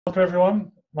Welcome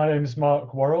everyone. My name is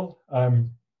Mark Worrell,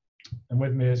 and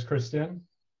with me is Christian.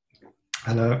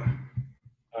 Hello.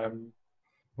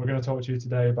 We're going to talk to you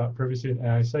today about privacy and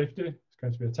AI safety. It's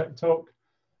going to be a tech talk,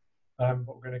 but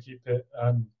we're going to keep it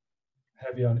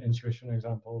heavy on intuition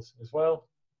examples as well.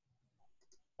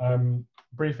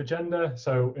 Brief agenda,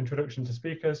 so introduction to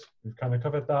speakers, we've kind of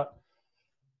covered that.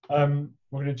 We're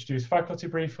going to introduce faculty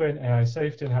briefly and AI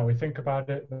safety and how we think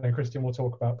about it. Then Christian will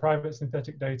talk about private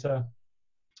synthetic data.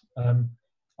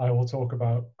 I will talk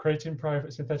about creating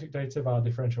private synthetic data via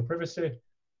differential privacy,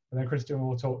 and then Christian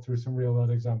will talk through some real-world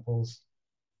examples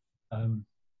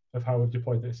of how we've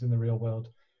deployed this in the real world.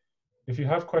 If you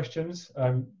have questions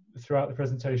throughout the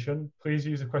presentation, please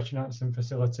use the question answering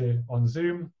facility on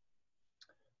Zoom,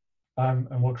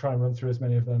 and we'll try and run through as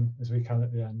many of them as we can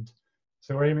at the end.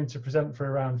 So we're aiming to present for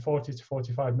around 40 to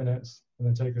 45 minutes and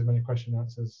then take as many question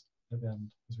answers at the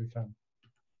end as we can.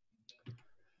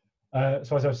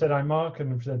 So as I've said, I'm Mark and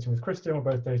I'm presenting with Christian. We're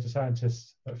both data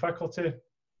scientists at faculty,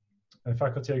 and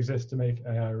faculty exists to make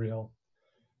AI real.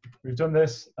 We've done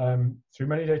this through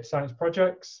many data science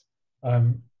projects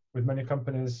with many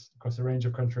companies across a range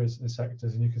of countries and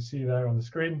sectors, and you can see there on the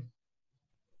screen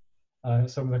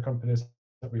some of the companies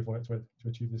that we've worked with to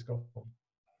achieve this goal.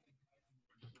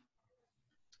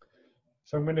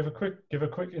 So I'm going to give a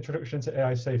quick introduction to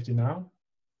AI safety now,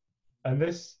 and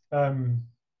this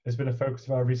has been a focus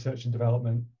of our research and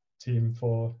development team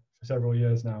for several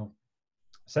years now,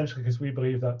 essentially because we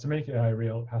believe that to make AI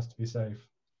real, it has to be safe.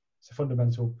 It's a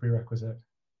fundamental prerequisite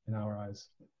in our eyes.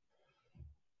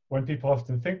 When people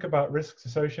often think about risks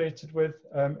associated with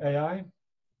AI,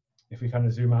 if we kind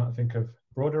of zoom out and think of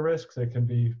broader risks, they can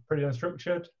be pretty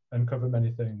unstructured and cover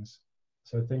many things.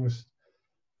 So things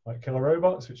like killer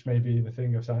robots, which may be the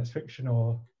thing of science fiction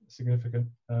or significant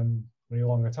really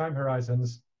longer time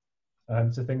horizons,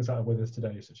 to things that are with us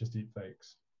today, such as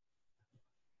deepfakes.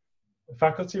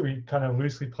 Faculty, we kind of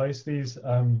loosely place these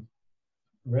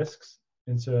risks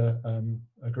into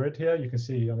a grid here. You can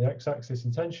see on the x-axis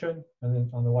intention, and then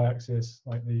on the y-axis,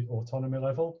 like the autonomy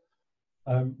level,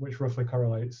 which roughly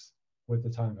correlates with the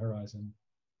time horizon.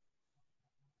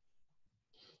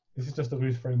 This is just a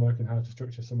loose framework in how to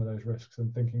structure some of those risks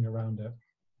and thinking around it.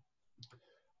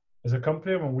 As a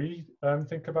company, when we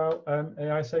think about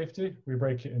AI safety, we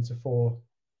break it into four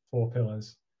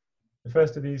pillars. The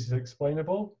first of these is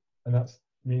explainable, and that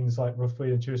means like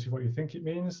roughly intuitively what you think it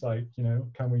means. Like, you know,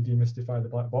 can we demystify the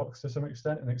black box to some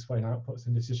extent and explain outputs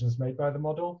and decisions made by the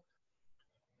model?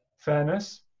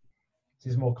 Fairness.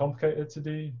 This is more complicated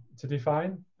to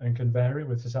define and can vary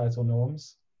with societal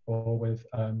norms or with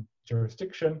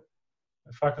jurisdiction.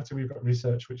 At faculty, we've got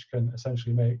research which can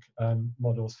essentially make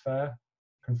models fair,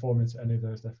 conforming to any of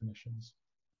those definitions.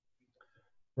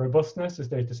 Robustness as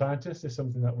data scientists is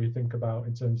something that we think about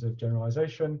in terms of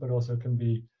generalization, but also can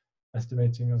be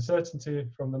estimating uncertainty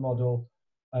from the model,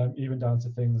 even down to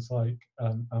things like,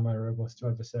 am I robust to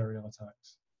adversarial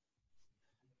attacks?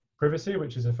 Privacy,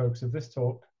 which is a focus of this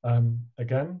talk,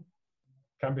 again,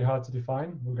 can be hard to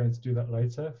define. We're going to do that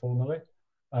later formally,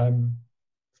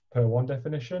 per one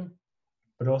definition,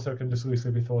 but also can just loosely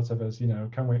be thought of as, you know,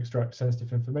 can we extract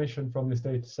sensitive information from this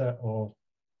data set, or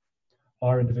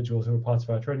are individuals who are part of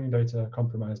our training data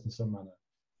compromised in some manner?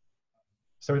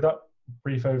 So with that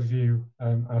brief overview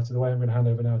out of the way, I'm going to hand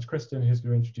over now to Christian, who's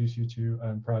going to introduce you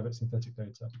to private synthetic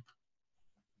data.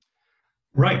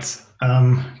 Right.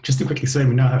 Just to quickly say,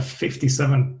 we now have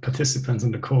 57 participants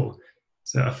in the call.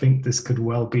 So I think this could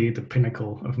well be the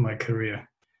pinnacle of my career.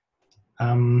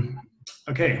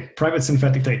 Okay, private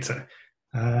synthetic data.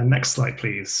 Next slide,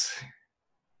 please.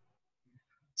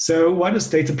 So why does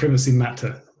data privacy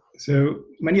matter? So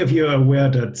many of you are aware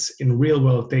that in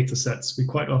real-world data sets, we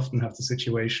quite often have the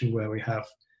situation where we have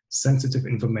sensitive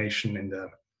information in there.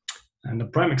 And a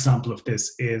prime example of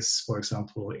this is, for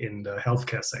example, in the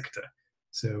healthcare sector.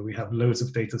 So we have loads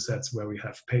of data sets where we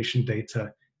have patient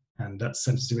data, and that's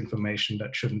sensitive information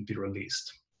that shouldn't be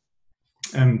released.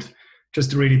 And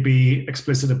just to really be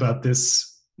explicit about this,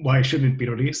 why shouldn't it be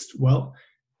released? Well,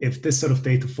 if this sort of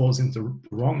data falls into the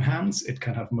wrong hands, it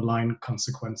can have malign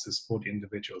consequences for the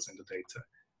individuals in the data.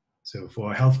 So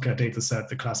for a healthcare data set,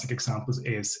 the classic example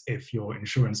is if your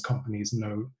insurance companies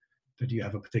know that you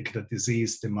have a particular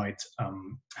disease, they might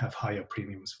have higher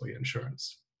premiums for your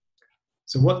insurance.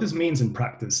 So what this means in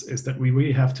practice is that we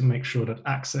really have to make sure that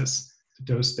access to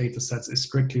those data sets is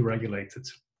strictly regulated.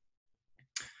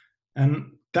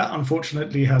 And that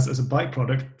unfortunately has as a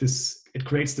byproduct, it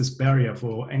creates this barrier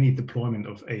for any deployment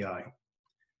of AI.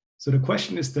 So the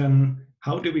question is then,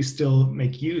 how do we still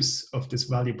make use of this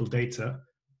valuable data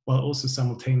while also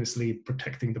simultaneously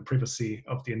protecting the privacy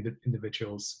of the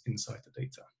individuals inside the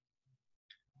data.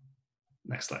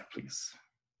 Next slide, please.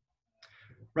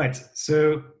 Right,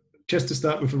 so just to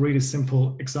start with a really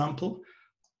simple example,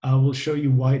 I will show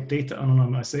you why data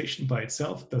anonymization by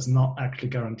itself does not actually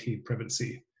guarantee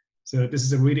privacy. So this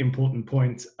is a really important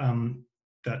point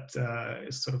that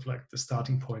is sort of like the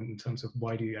starting point in terms of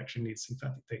why do you actually need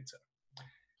synthetic data.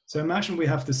 So imagine we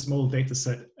have this small data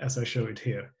set as I show it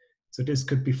here. So this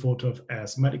could be thought of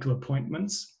as medical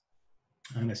appointments.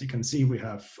 And as you can see, we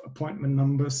have appointment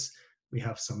numbers, we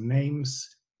have some names,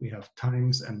 we have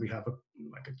times, and we have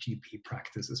like a GP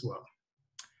practice as well.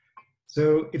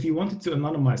 So if you wanted to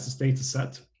anonymize this data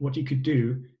set, what you could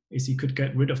do is you could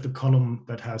get rid of the column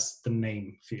that has the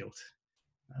name field.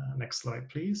 Next slide,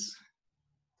 please.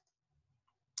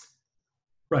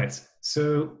 Right,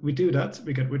 so we do that,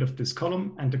 we get rid of this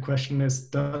column, and the question is,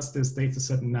 does this data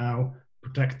set now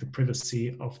protect the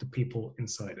privacy of the people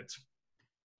inside it?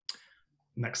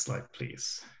 Next slide,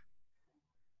 please.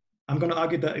 I'm going to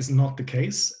argue that is not the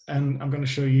case, and I'm going to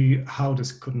show you how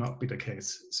this could not be the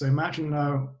case. So imagine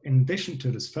now, in addition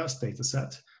to this first data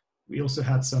set, we also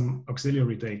had some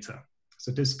auxiliary data.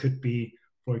 So this could be,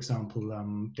 for example,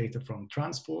 data from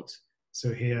transport.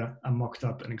 So here I mocked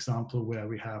up an example where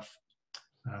we have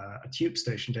a tube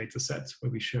station data set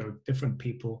where we show different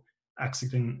people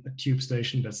exiting a tube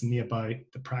station that's nearby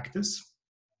the practice.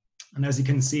 And as you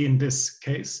can see in this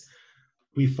case,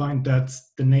 we find that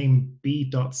the name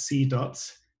B.C.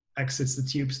 exits the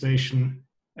tube station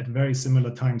at very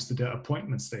similar times to their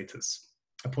appointment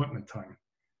time.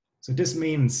 So this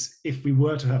means if we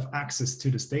were to have access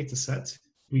to this data set,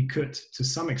 we could, to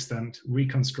some extent,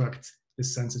 reconstruct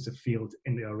this sensitive field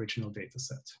in the original data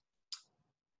set.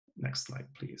 Next slide,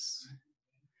 please.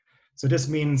 So this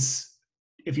means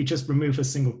if you just remove a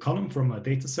single column from a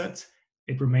data set,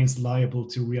 it remains liable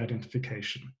to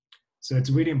re-identification. So it's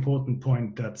a really important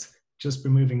point that just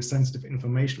removing sensitive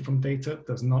information from data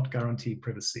does not guarantee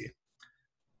privacy.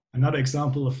 Another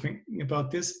example of thinking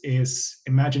about this is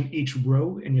imagine each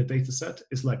row in your data set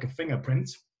is like a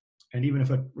fingerprint. And even if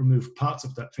I remove parts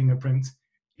of that fingerprint,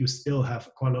 you still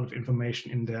have quite a lot of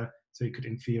information in there. So you could,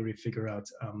 in theory, figure out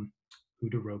who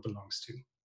the row belongs to.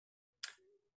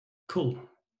 Cool.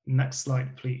 Next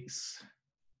slide, please.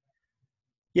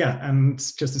 Yeah, and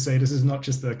just to say, this is not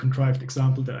just a contrived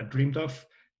example that I dreamed of.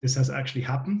 This has actually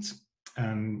happened.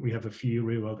 And we have a few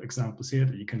real-world examples here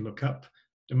that you can look up.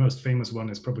 The most famous one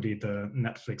is probably the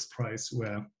Netflix prize,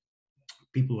 where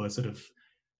people were sort of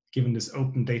given this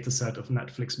open data set of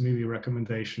Netflix movie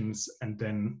recommendations, and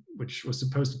then which was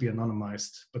supposed to be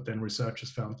anonymized, but then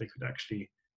researchers found they could actually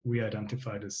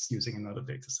re-identify this using another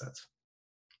data set.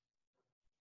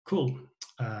 Cool.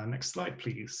 Next slide,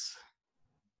 please.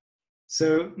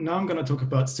 So now I'm going to talk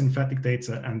about synthetic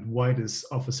data and why this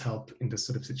offers help in this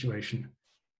sort of situation.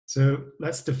 So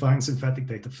let's define synthetic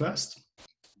data first.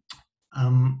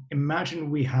 Imagine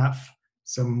we have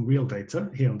some real data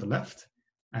here on the left,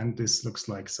 and this looks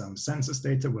like some census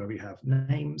data where we have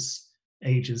names,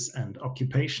 ages, and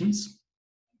occupations.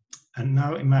 And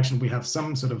now imagine we have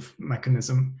some sort of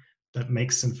mechanism that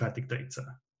makes synthetic data.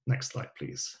 Next slide,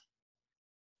 please.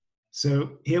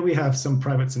 So here we have some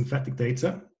private synthetic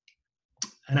data.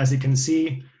 And as you can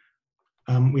see,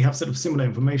 we have sort of similar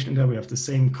information in there. We have the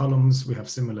same columns, we have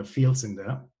similar fields in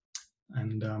there.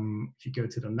 And if you go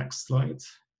to the next slide,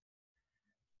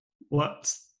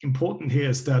 what's important here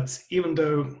is that even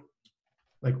though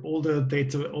like all the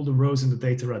data, all the rows in the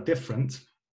data are different,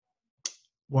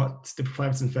 what the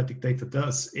private synthetic data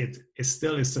does, it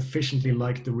still is sufficiently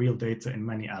like the real data in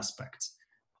many aspects.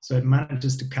 So it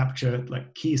manages to capture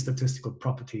like key statistical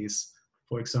properties,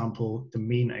 for example, the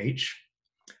mean age.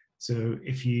 So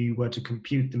if you were to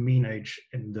compute the mean age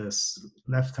in this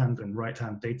left-hand and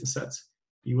right-hand data sets,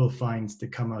 you will find they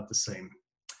come out the same.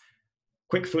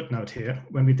 Quick footnote here,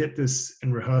 when we did this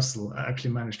in rehearsal, I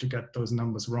actually managed to get those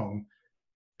numbers wrong,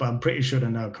 but I'm pretty sure they're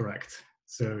now correct.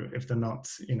 So if they're not,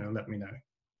 you know, let me know.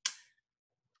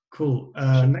 Cool,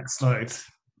 next slide.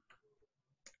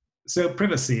 So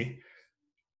privacy,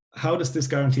 how does this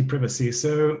guarantee privacy?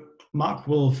 So Mark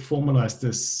will formalize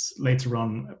this later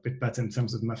on a bit better in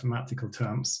terms of mathematical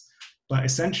terms, but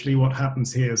essentially what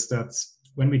happens here is that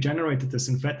when we generated the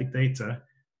synthetic data,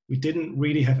 we didn't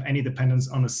really have any dependence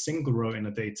on a single row in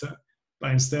the data,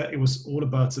 but instead it was all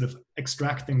about sort of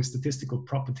extracting statistical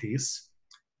properties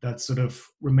that sort of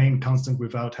remain constant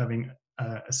without having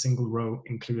a single row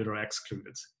included or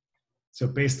excluded. So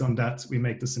based on that, we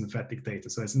make the synthetic data.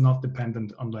 So it's not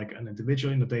dependent on like an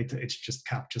individual in the data, it just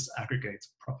captures aggregate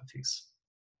properties.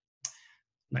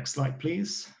 Next slide,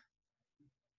 please.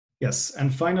 Yes,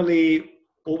 and finally,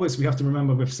 always we have to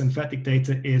remember with synthetic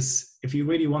data is if you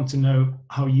really want to know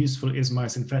how useful is my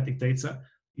synthetic data,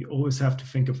 you always have to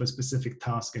think of a specific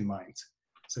task in mind.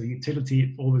 So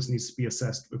utility always needs to be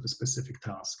assessed with a specific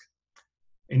task.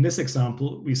 In this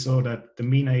example, we saw that the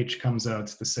mean age comes out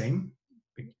the same,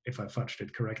 if I fudged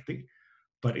it correctly.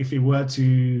 But if we were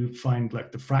to find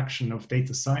like the fraction of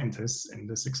data scientists in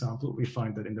this example, we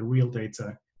find that in the real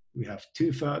data, we have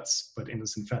 2/3, but in the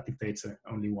synthetic data,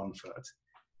 only 1/3.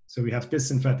 So we have this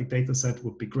synthetic data set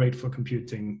would be great for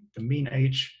computing the mean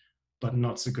age, but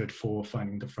not so good for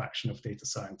finding the fraction of data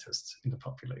scientists in the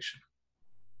population.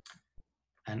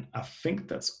 And I think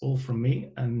that's all from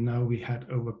me. And now we head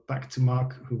over back to Mark,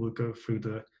 who will go through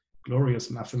the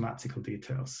glorious mathematical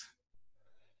details.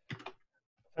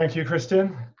 Thank you, Christian.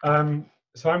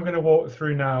 So I'm going to walk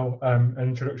through now an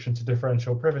introduction to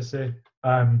differential privacy,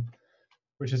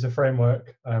 which is a framework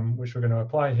which we're going to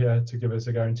apply here to give us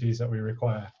the guarantees that we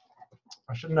require.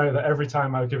 I should know that every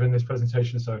time I've given this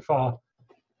presentation so far,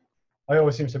 I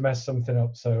always seem to mess something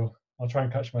up, so I'll try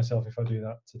and catch myself if I do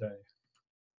that today.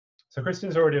 So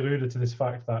Christian's already alluded to this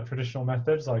fact that traditional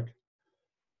methods like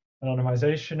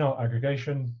anonymization or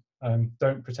aggregation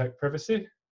don't protect privacy.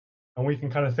 And we can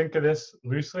kind of think of this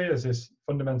loosely as this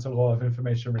fundamental law of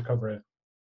information recovery,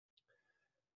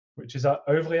 which is that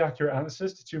overly accurate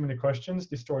answers to too many questions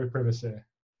destroy privacy.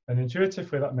 And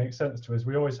intuitively, that makes sense to us.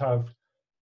 We always have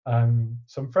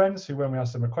some friends who, when we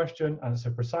ask them a question,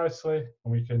 answer precisely,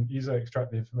 and we can easily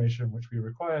extract the information which we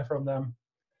require from them.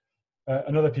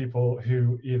 And other people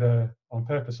who, either on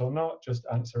purpose or not, just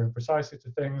answer imprecisely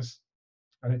to things,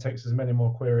 and it takes us many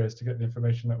more queries to get the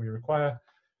information that we require,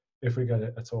 if we get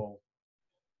it at all.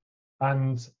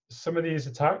 And some of these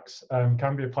attacks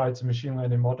can be applied to machine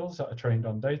learning models that are trained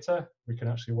on data. We can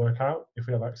actually work out if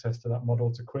we have access to that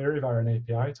model to query via an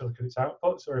API to look at its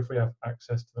outputs, or if we have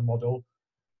access to the model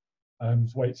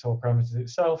weights or parameters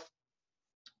itself,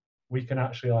 we can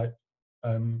actually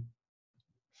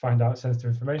find out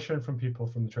sensitive information from people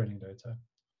from the training data.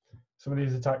 Some of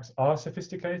these attacks are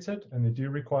sophisticated and they do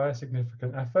require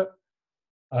significant effort.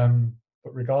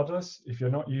 But regardless, if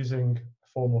you're not using a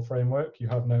formal framework, you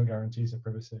have no guarantees of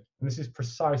privacy. And this is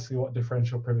precisely what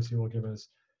differential privacy will give us.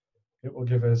 It will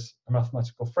give us a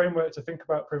mathematical framework to think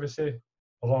about privacy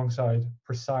alongside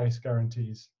precise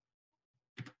guarantees.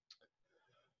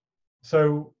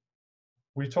 So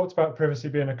we talked about privacy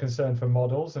being a concern for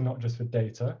models and not just for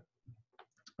data.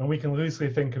 And we can loosely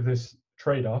think of this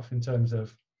trade-off in terms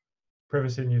of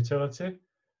privacy and utility.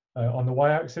 On the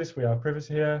y-axis, we have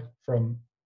privacy here from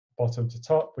bottom to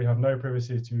top. We have no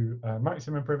privacy to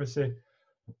maximum privacy.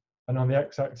 And on the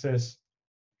x-axis,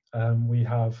 we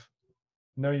have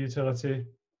no utility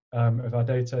of our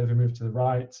data. If we move to the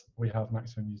right, we have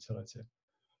maximum utility.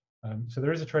 So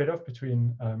there is a trade-off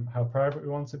between how private we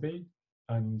want to be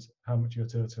and how much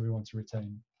utility we want to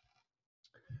retain.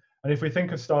 And if we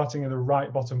think of starting in the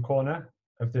right bottom corner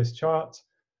of this chart,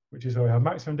 which is where we have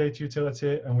maximum data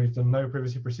utility and we've done no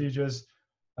privacy procedures,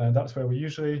 that's where we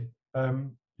usually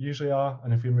are.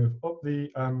 And if we move up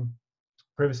the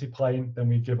privacy plane, then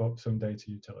we give up some data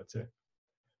utility.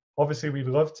 Obviously, we'd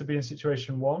love to be in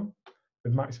situation 1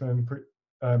 with maximum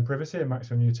privacy and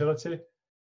maximum utility,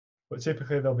 but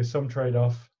typically there'll be some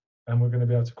trade-off, and we're going to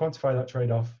be able to quantify that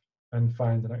trade-off and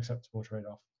find an acceptable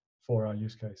trade-off for our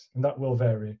use case. And that will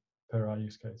vary per our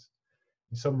use case.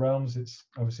 In some realms, it's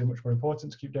obviously much more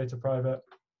important to keep data private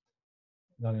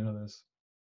than in others.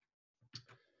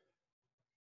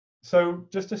 So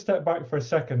just to step back for a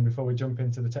second before we jump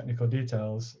into the technical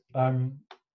details, and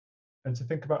to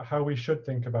think about how we should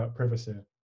think about privacy.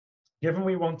 Given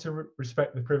we want to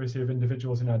respect the privacy of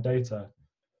individuals in our data,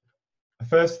 a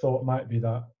first thought might be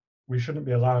that we shouldn't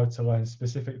be allowed to learn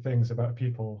specific things about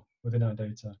people within our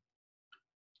data.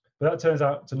 But that turns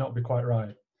out to not be quite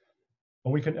right.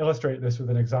 And we can illustrate this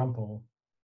with an example.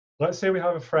 Let's say we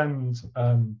have a friend,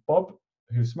 Bob,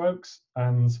 who smokes,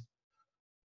 and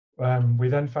we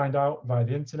then find out via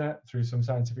the internet through some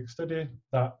scientific study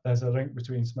that there's a link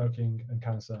between smoking and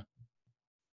cancer.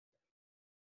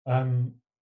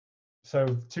 So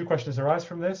 2 questions arise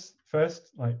from this.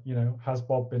 First, has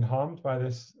Bob been harmed by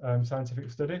this scientific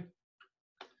study?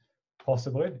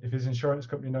 Possibly. If his insurance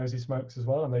company knows he smokes as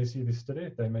well and they see this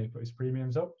study, they may put his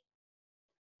premiums up,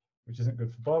 which isn't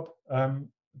good for Bob.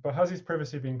 But has his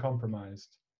privacy been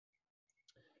compromised?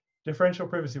 Differential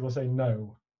privacy will say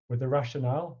no, with the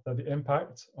rationale that the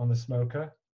impact on the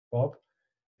smoker, Bob,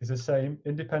 is the same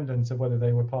independent of whether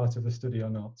they were part of the study or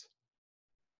not.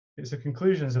 It's the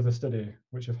conclusions of the study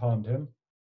which have harmed him,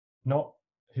 not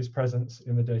his presence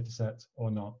in the data set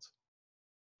or not.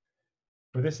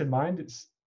 With this in mind, it's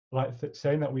like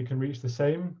saying that we can reach the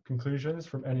same conclusions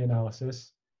from any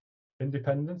analysis,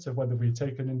 independent of whether we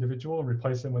take an individual and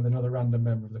replace them with another random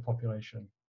member of the population.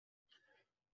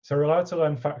 So we're allowed to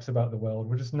learn facts about the world.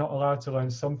 We're just not allowed to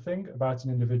learn something about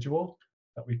an individual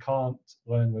that we can't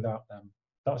learn without them.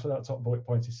 That's what that top bullet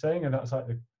point is saying, and that's like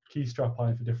the key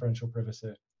strapline for differential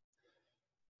privacy.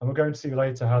 And we're going to see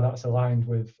later how that's aligned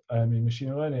with in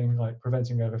machine learning, like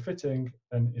preventing overfitting,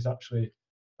 and is actually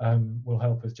will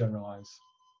help us generalize.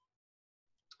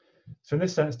 So in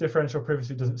this sense, differential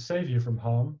privacy doesn't save you from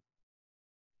harm.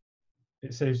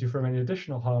 It saves you from any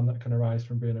additional harm that can arise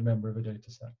from being a member of a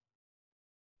data set.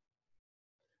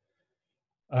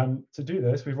 To do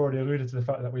this, we've already alluded to the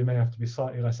fact that we may have to be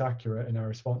slightly less accurate in our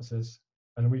responses.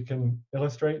 And we can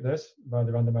illustrate this by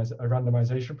the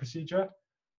randomization procedure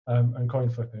and coin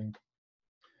flipping.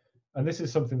 And this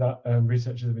is something that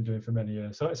researchers have been doing for many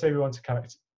years. So let's say we want to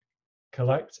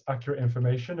collect accurate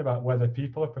information about whether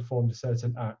people have performed a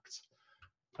certain act.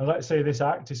 And let's say this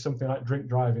act is something like drink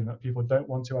driving that people don't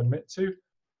want to admit to,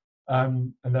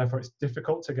 and therefore it's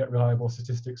difficult to get reliable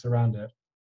statistics around it.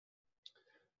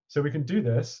 So we can do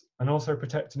this and also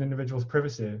protect an individual's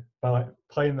privacy by like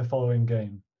playing the following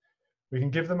game. We can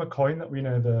give them a coin that we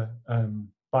know the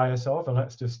bias of, and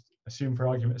let's just assume for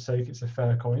argument's sake it's a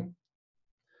fair coin.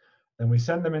 Then we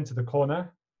send them into the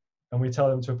corner and we tell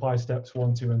them to apply steps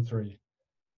 1, 2, and 3.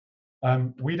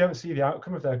 We don't see the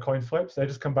outcome of their coin flips. They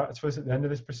just come back to us at the end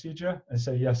of this procedure and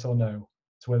say yes or no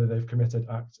to whether they've committed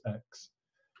act X.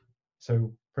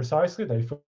 So precisely, they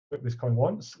flip this coin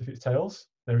once. If it's tails,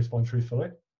 they respond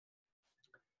truthfully.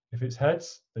 If it's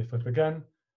heads, they flip again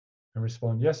and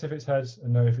respond yes if it's heads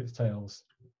and no if it's tails.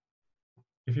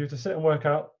 If you were to sit and work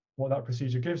out what that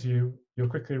procedure gives you, you'll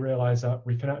quickly realize that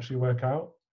we can actually work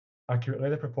out accurately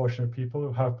the proportion of people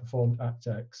who have performed act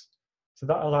X. So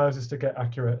that allows us to get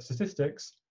accurate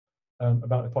statistics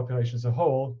about the population as a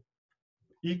whole.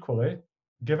 Equally,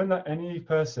 given that any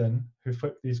person who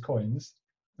flipped these coins,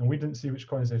 and we didn't see which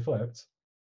coins they flipped,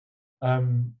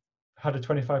 had a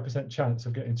 25% chance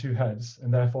of getting 2 heads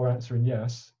and therefore answering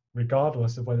yes,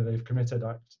 regardless of whether they've committed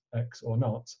act X or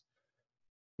not.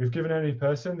 We've given any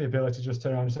person the ability to just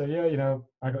turn around and say, yeah, you know,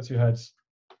 I got 2 heads,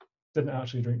 didn't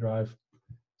actually drink drive.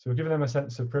 So we're giving them a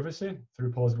sense of privacy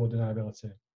through plausible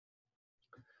deniability.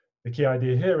 The key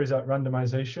idea here is that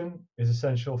randomization is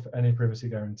essential for any privacy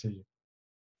guarantee.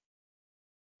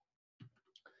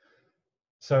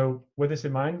 So with this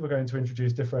in mind, we're going to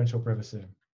introduce differential privacy.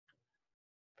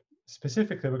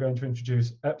 Specifically, we're going to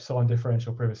introduce epsilon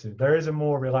differential privacy. There is a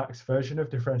more relaxed version of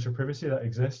differential privacy that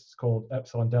exists called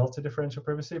epsilon delta differential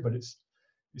privacy, but it's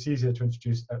easier to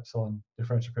introduce epsilon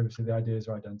differential privacy. The ideas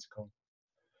are identical.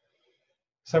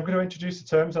 So I'm going to introduce the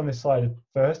terms on this slide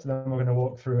first, and then we're going to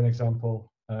walk through an example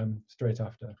straight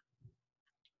after.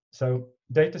 So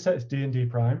data sets D and D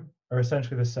prime are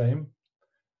essentially the same,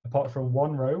 apart from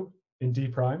one row in D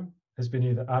prime has been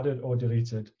either added or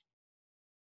deleted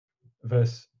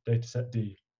versus dataset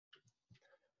D.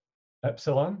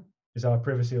 Epsilon is our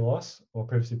privacy loss or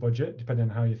privacy budget, depending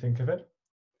on how you think of it.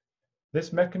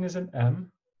 This mechanism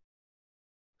M,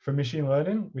 for machine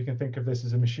learning, we can think of this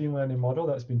as a machine learning model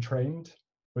that's been trained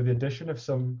with the addition of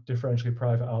some differentially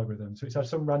private algorithm. So it's had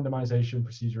some randomization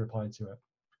procedure applied to it.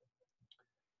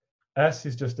 S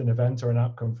is just an event or an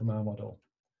outcome from our model.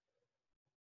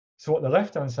 So what the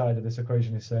left-hand side of this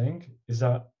equation is saying is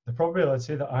that the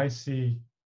probability that I see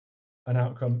an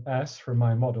outcome S from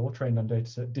my model trained on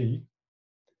dataset D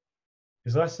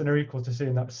is less than or equal to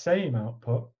seeing that same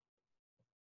output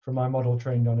from my model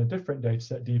trained on a different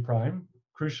dataset D prime,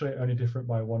 crucially only different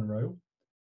by one row,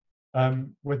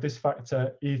 with this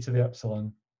factor e to the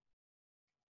epsilon.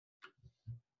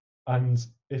 And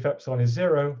if epsilon is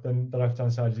 0, then the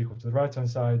left-hand side is equal to the right-hand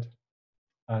side,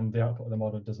 and the output of the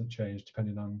model doesn't change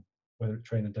depending on whether it's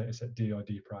trained on dataset D or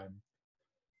D prime.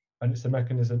 And it's the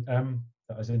mechanism M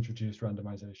that has introduced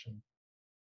randomization.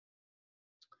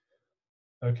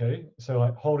 Okay, so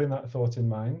like holding that thought in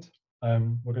mind,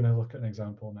 we're going to look at an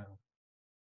example now.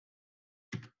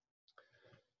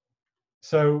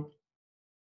 So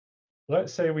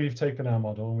let's say we've taken our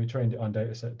model and we trained it on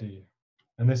dataset D,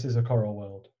 and this is a coral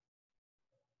world.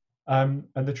 And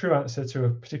the true answer to a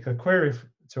particular query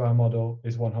to our model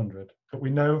is 100. But we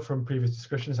know from previous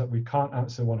discussions that we can't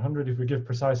answer 100. If we give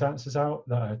precise answers out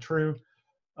that are true,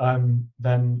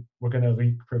 then we're going to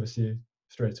leak privacy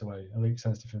straight away and leak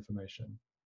sensitive information.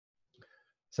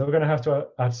 So we're going to have to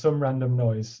add some random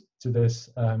noise to this,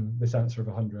 this answer of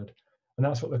 100. And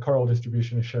that's what the coral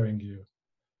distribution is showing you.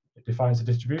 It defines a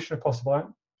distribution of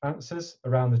possible answers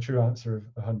around the true answer of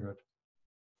 100.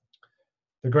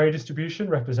 The grey distribution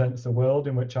represents the world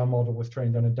in which our model was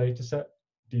trained on a data set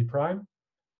D prime,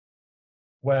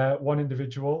 where one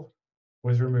individual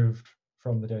was removed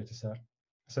from the data set.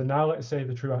 So now let's say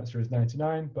the true answer is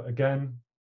 99, but again,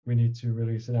 we need to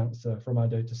release an answer from our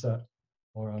data set,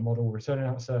 or our model will return an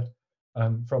answer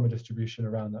from a distribution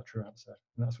around that true answer.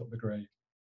 And that's what the gray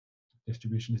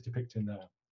distribution is depicting there.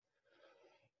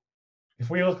 If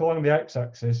we look along the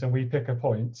x-axis and we pick a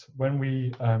point, when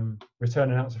we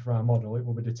return an answer from our model, it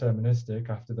will be deterministic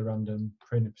after the random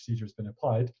training procedure has been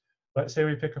applied. Let's say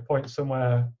we pick a point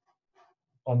somewhere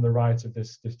on the right of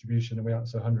this distribution and we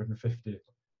answer 150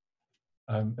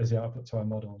 as the output to our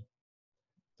model.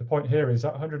 The point here is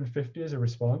that 150 is a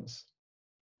response.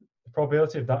 The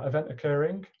probability of that event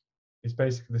occurring is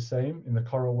basically the same in the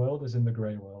coral world as in the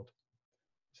gray world.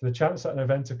 So the chance that an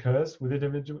event occurs with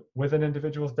an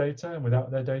individual's data and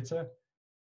without their data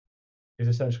is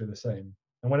essentially the same.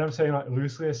 And when I'm saying like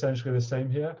loosely essentially the same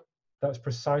here, that's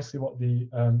precisely what the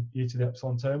e to the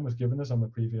epsilon term was given us on the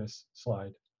previous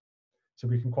slide. So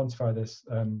we can quantify this,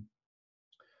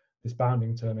 this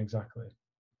bounding term exactly.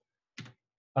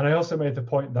 And I also made the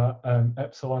point that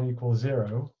epsilon equals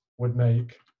 0 would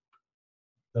make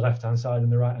the left-hand side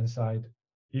and the right-hand side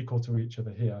equal to each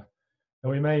other here.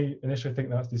 And we may initially think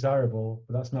that's desirable,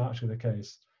 but that's not actually the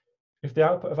case. If the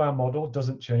output of our model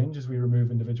doesn't change as we remove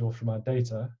individuals from our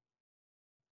data,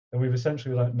 then we've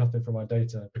essentially learned nothing from our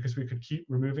data, because we could keep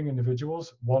removing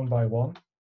individuals one by one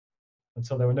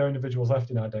until there were no individuals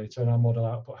left in our data and our model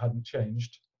output hadn't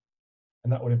changed.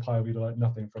 And that would imply we'd learned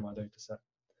nothing from our data set.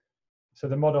 So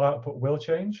the model output will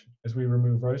change as we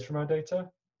remove rows from our data.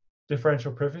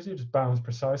 Differential privacy just bounds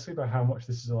precisely by how much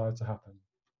this is allowed to happen.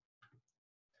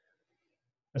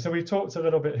 And so we talked a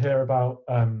little bit here about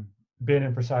being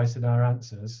imprecise in our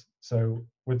answers. So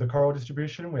with the coral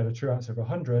distribution, we had a true answer of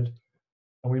 100,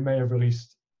 and we may have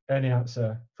released any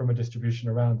answer from a distribution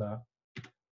around that.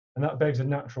 And that begs a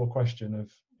natural question of,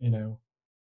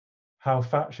 how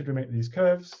fat should we make these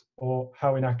curves, or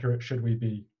how inaccurate should we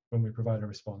be when we provide a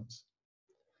response?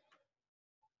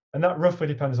 And that roughly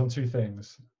depends on two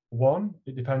things. One,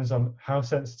 it depends on how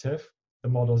sensitive the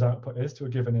model's output is to a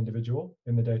given individual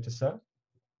in the data set.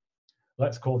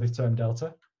 Let's call this term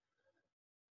delta.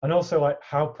 And also like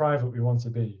how private we want to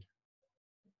be.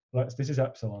 This is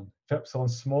epsilon. If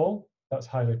epsilon's small, that's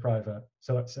highly private.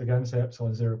 So let's again say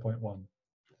epsilon 0.1.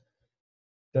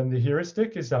 Then the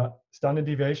heuristic is that standard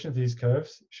deviation of these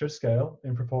curves should scale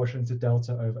in proportion to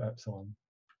delta over epsilon.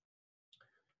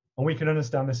 And we can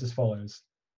understand this as follows.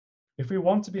 If we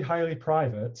want to be highly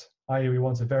private, i.e. we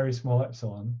want a very small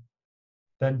epsilon,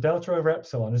 then delta over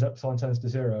epsilon as epsilon tends to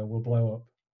 0 will blow up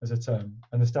as a term,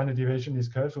 and the standard deviation of these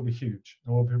curves will be huge,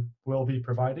 and we'll be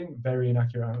providing very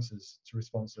inaccurate answers to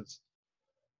responses,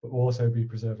 but we'll also be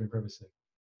preserving privacy.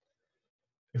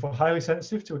 If we're highly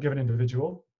sensitive to a given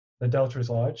individual, then delta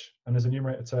is large, and as a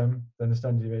numerator term, then the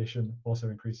standard deviation also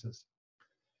increases.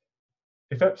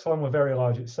 If epsilon were very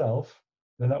large itself,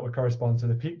 then that would correspond to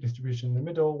the peak distribution in the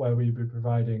middle, where we'd be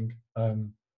providing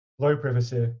low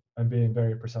privacy and being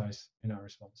very precise in our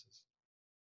responses.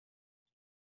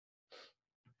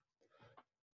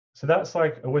 So that's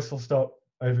like a whistle-stop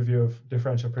overview of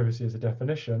differential privacy as a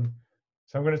definition.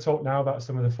 So I'm going to talk now about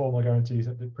some of the formal guarantees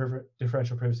that the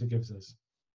differential privacy gives us.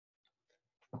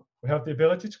 We have the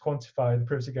ability to quantify the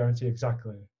privacy guarantee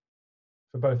exactly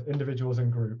for both individuals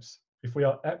and groups. If we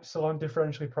are epsilon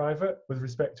differentially private with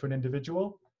respect to an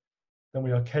individual, then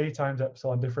we are k times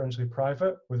epsilon differentially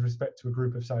private with respect to a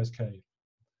group of size k.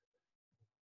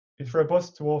 It's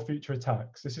robust to all future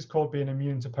attacks. This is called being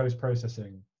immune to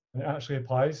post-processing, and it actually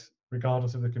applies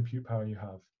regardless of the compute power you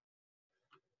have.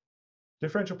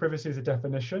 Differential privacy is a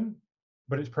definition,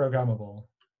 but it's programmable.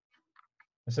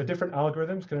 And so different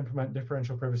algorithms can implement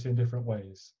differential privacy in different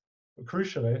ways. But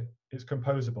crucially, it's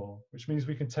composable, which means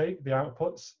we can take the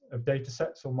outputs of data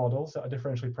sets or models that are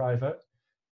differentially private,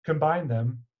 combine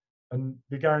them, and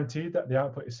be guaranteed that the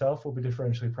output itself will be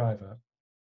differentially private.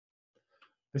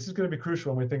 This is going to be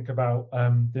crucial when we think about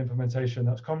the implementation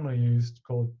that's commonly used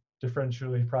called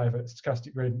differentially private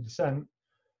stochastic gradient descent,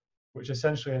 which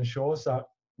essentially ensures that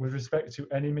with respect to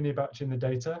any mini batch in the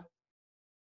data,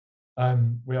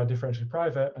 we are differentially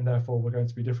private, and therefore we're going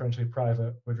to be differentially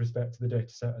private with respect to the data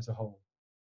set as a whole.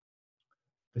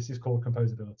 This is called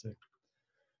composability.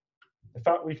 The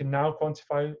fact we can now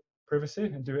quantify privacy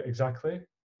and do it exactly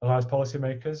allows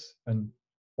policymakers and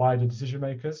wider decision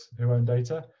makers who own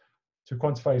data to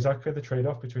quantify exactly the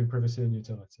trade-off between privacy and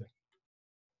utility.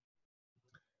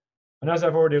 And as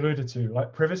I've already alluded to,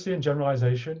 like privacy and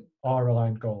generalization are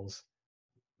aligned goals.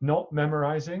 Not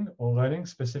memorizing or learning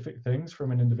specific things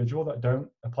from an individual that don't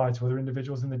apply to other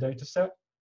individuals in the data set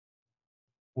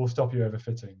will stop you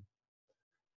overfitting.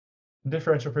 And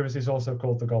differential privacy is also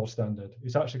called the gold standard.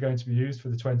 It's actually going to be used for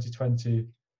the 2020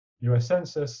 US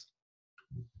Census,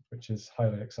 which is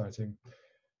highly exciting.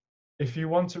 If you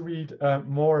want to read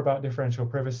more about differential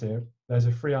privacy, there's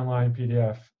a free online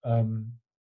PDF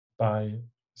by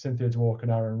Cynthia Dwork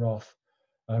and Aaron Roth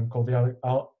called the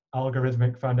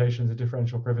Algorithmic Foundations of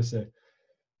Differential Privacy.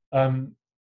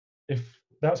 If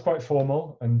that's quite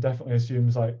formal and definitely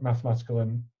assumes like mathematical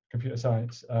and computer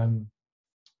science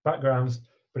backgrounds,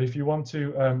 but if you want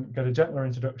to get a gentler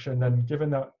introduction, then given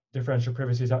that differential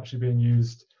privacy is actually being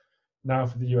used now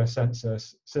for the US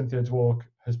Census, Cynthia Dwork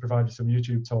has provided some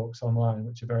YouTube talks online,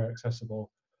 which are very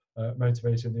accessible,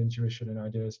 motivating the intuition and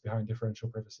ideas behind differential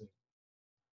privacy.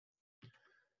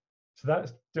 So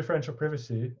that's differential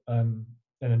privacy in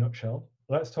a nutshell.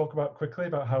 Let's talk quickly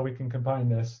about how we can combine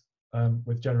this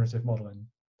with generative modeling.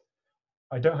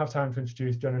 I don't have time to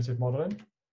introduce generative modeling.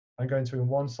 I'm going to, in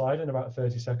one slide, in about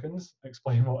 30 seconds,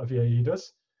 explain what a VAE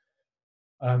does.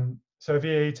 So a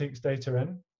VAE takes data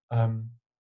in,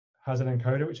 has an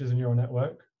encoder, which is a neural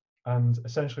network, and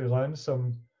essentially learns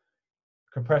some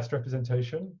compressed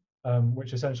representation,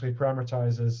 which essentially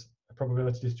parameterizes a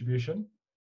probability distribution.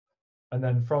 And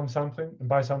then from sampling, and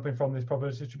by sampling from this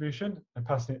probability distribution and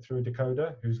passing it through a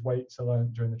decoder whose weights are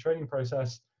learned during the training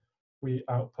process, we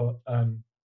output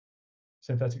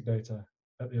synthetic data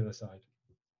at the other side.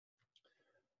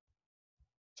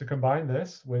 To combine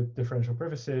this with differential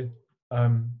privacy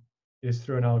is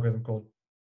through an algorithm called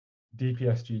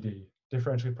DPSGD,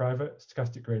 differentially private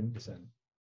stochastic gradient descent.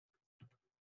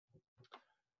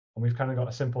 And we've kind of got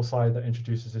a simple slide that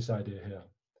introduces this idea here.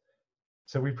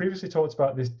 So we previously talked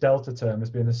about this delta term as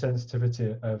being the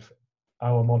sensitivity of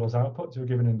our model's output to a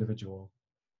given individual.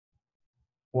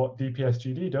 What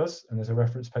DPSGD does, and there's a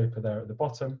reference paper there at the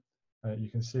bottom, you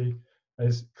can see,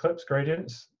 is clips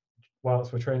gradients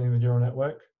whilst we're training the neural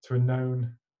network to a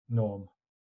known norm.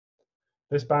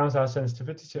 This bounds our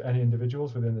sensitivity to any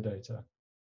individuals within the data.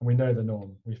 And we know the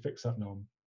norm, we fix that norm.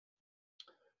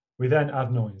 We then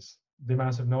add noise. The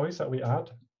amount of noise that we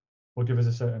add will give us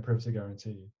a certain privacy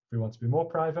guarantee. If we want to be more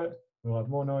private, we'll add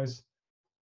more noise,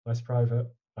 less private,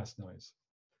 less noise.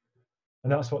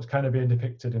 And that's what's kind of being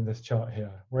depicted in this chart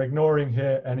here. We're ignoring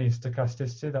here any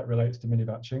stochasticity that relates to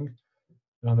mini-batching.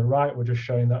 And on the right, we're just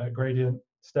showing that at gradient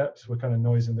steps, we're kind of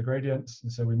noising the gradients.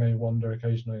 And so we may wander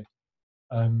occasionally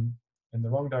in the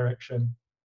wrong direction.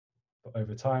 But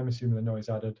over time, assuming the noise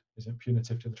added isn't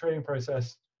punitive to the training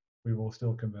process, we will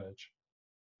still converge.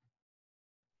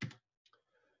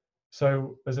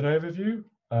 So as an overview,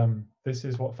 this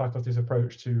is what faculty's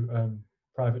approach to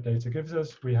private data gives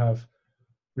us. We have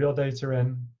real data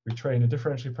in, we train a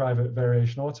differentially private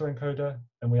variation autoencoder,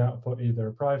 and we output either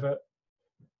a private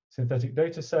synthetic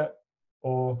data set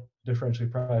or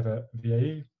differentially private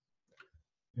VAE.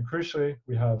 And crucially,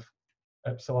 we have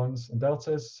epsilons and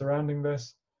deltas surrounding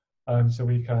this, so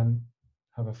we can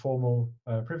have a formal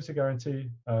privacy guarantee,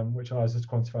 which allows us to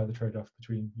quantify the trade-off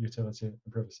between utility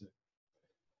and privacy.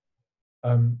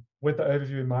 With that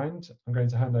overview in mind, I'm going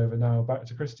to hand over now back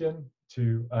to Christian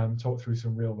to talk through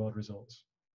some real-world results.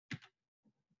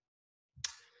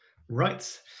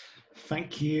 Right,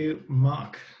 thank you,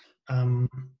 Mark.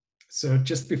 So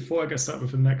just before I get started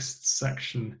with the next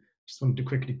section, just wanted to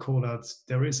quickly call out,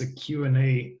 there is a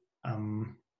Q&A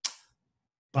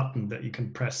button that you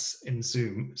can press in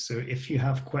Zoom. So if you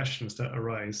have questions that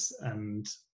arise and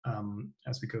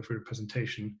as we go through the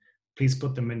presentation, please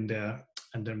put them in there,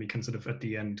 and then we can sort of at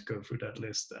the end go through that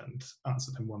list and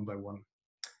answer them one by one.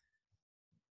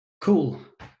 Cool,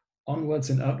 onwards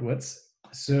and outwards.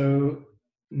 So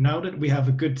now that we have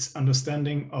a good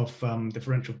understanding of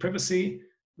differential privacy,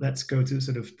 let's go to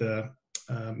sort of the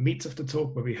meat of the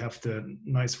talk, where we have the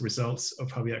nice results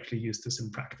of how we actually use this in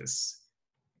practice.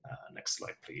 Next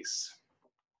slide, please.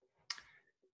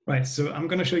 Right, so I'm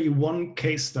going to show you one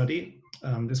case study.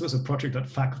 This was a project that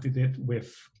faculty did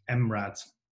with EMRAD.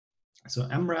 So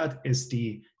EMRAD is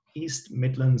the East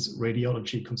Midlands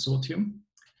Radiology Consortium.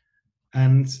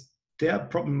 And their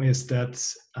problem is that,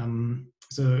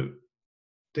 so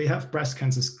they have breast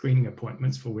cancer screening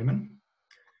appointments for women.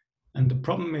 And the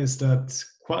problem is that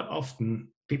quite often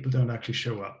people don't actually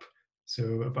show up.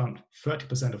 So about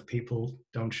 30% of people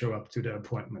don't show up to their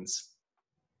appointments.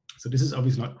 So this is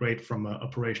obviously not great from an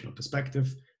operational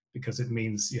perspective, because it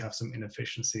means you have some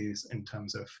inefficiencies in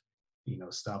terms of, you know,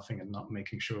 staffing and not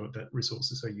making sure that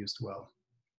resources are used well.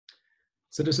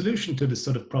 So the solution to this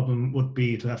sort of problem would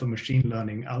be to have a machine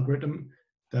learning algorithm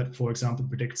that, for example,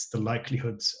 predicts the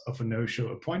likelihood of a no-show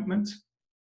appointment.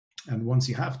 And once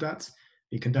you have that,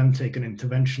 you can then take an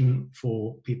intervention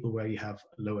for people where you have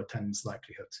a low attendance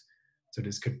likelihood. So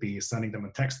this could be sending them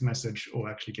a text message or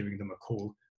actually giving them a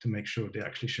call to make sure they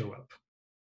actually show up.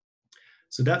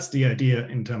 So that's the idea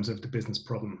in terms of the business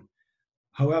problem.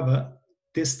 However,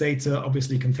 this data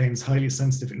obviously contains highly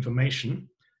sensitive information,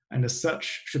 and as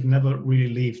such should never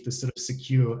really leave the sort of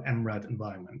secure MRAD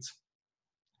environment.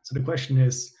 So the question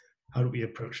is, how do we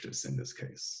approach this in this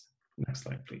case? Next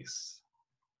slide, please.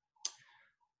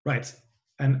 Right,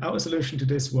 and our solution to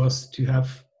this was to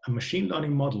have a machine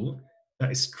learning model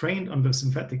that is trained on the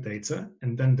synthetic data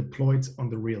and then deployed on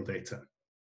the real data.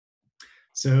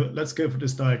 So let's go through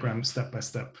this diagram step by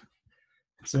step.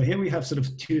 So here we have sort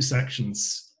of two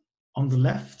sections. On the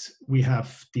left, we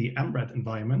have the MRAD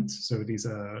environment. So these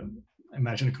are,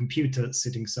 imagine a computer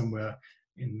sitting somewhere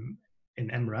in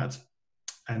MRAD.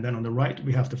 And then on the right,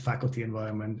 we have the faculty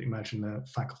environment. Imagine a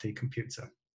faculty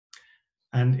computer.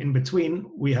 And in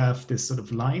between, we have this sort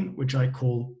of line, which I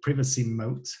call privacy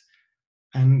moat.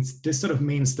 And this sort of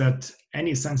means that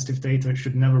any sensitive data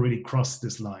should never really cross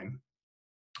this line.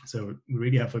 So we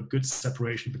really have a good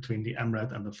separation between the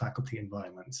MRAD and the faculty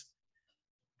environment.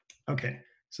 Okay,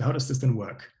 so how does this then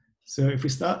work? So if we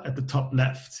start at the top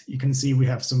left, you can see we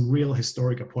have some real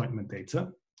historic appointment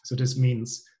data. So this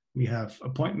means we have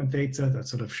appointment data that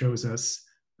sort of shows us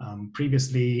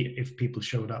previously if people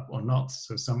showed up or not,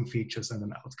 so some features and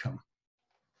an outcome.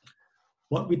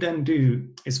 What we then do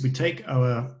is we take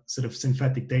our sort of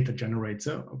synthetic data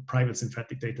generator, or private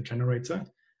synthetic data generator,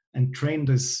 and train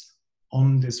this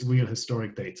on this real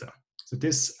historic data. So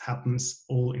this happens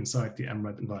all inside the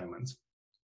MRAD environment.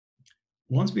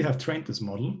 Once we have trained this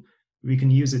model, we can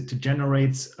use it to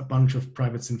generate a bunch of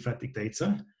private synthetic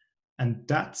data, and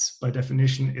that, by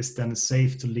definition, is then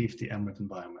safe to leave the MRAD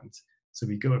environment. So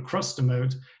we go across the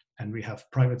mode and we have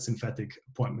private synthetic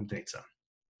appointment data.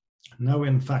 Now we're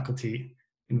in faculty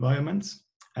environment,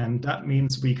 and that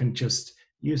means we can just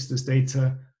use this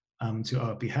data to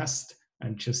our behest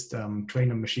and just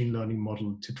train a machine learning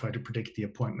model to try to predict the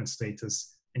appointment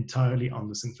status entirely on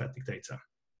the synthetic data.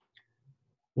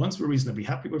 Once we're reasonably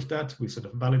happy with that, we've sort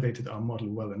of validated our model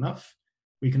well enough,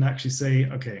 we can actually say,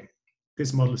 okay,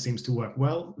 this model seems to work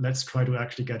well, let's try to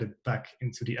actually get it back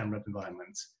into the MRAD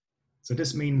environment. So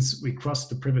this means we cross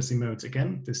the privacy moat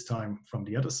again, this time from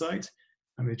the other side,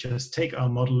 and we just take our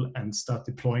model and start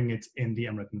deploying it in the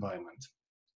MRAD environment.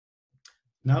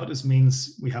 Now this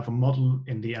means we have a model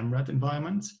in the MRAD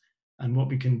environment, and what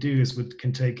we can do is we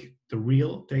can take the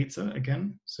real data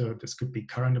again, so this could be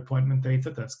current appointment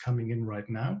data that's coming in right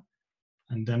now,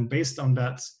 and then based on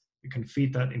that, we can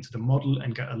feed that into the model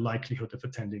and get a likelihood of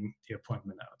attending the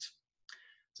appointment out.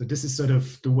 So this is sort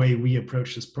of the way we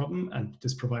approach this problem, and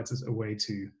this provides us a way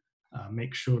to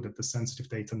make sure that the sensitive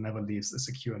data never leaves a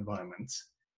secure environment.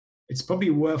 It's probably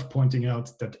worth pointing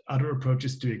out that other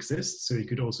approaches do exist, so you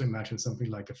could also imagine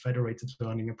something like a federated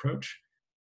learning approach.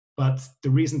 But the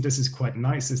reason this is quite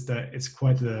nice is that it's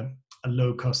quite a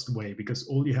low-cost way, because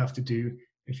all you have to do,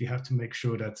 if you have to make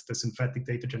sure that the synthetic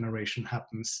data generation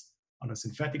happens on a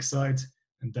synthetic side,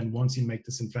 and then once you make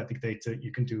the synthetic data,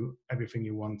 you can do everything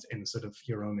you want in sort of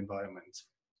your own environment.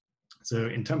 So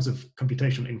in terms of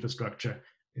computational infrastructure,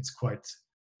 it's quite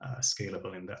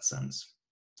scalable in that sense.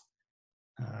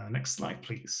 Next slide,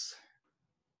 please.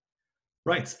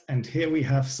 Right, and here we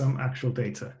have some actual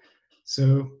data.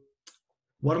 So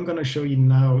what I'm going to show you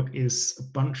now is a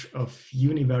bunch of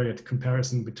univariate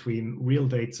comparison between real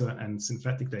data and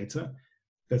synthetic data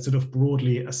that sort of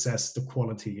broadly assess the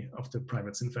quality of the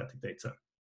private synthetic data.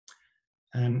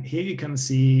 And here you can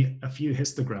see a few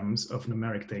histograms of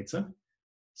numeric data.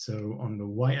 So on the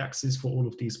y-axis for all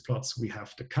of these plots, we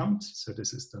have the count. So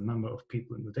this is the number of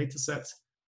people in the data set.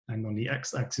 And on the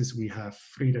x-axis, we have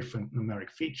 3 different numeric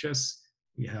features.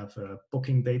 We have a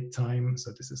booking date time.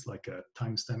 So this is like a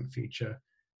timestamp feature.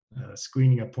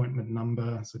 Screening appointment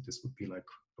number. So this would be like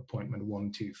appointment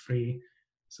 1, 2, 3.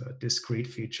 So a discrete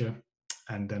feature.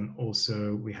 And then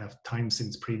also we have time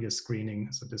since previous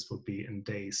screening. So this would be in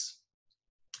days.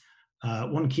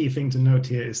 One key thing to note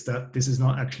here is that this is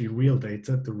not actually real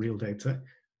data, the real data.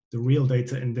 The real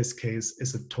data in this case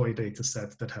is a toy data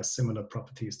set that has similar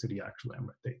properties to the actual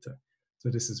MRAD data. So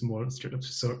this is more sort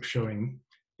of showing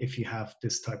if you have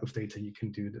this type of data, you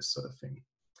can do this sort of thing.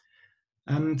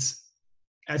 And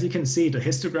as you can see, the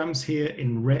histograms here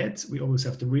in red, we always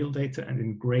have the real data, and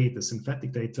in gray, the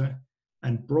synthetic data.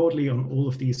 And broadly on all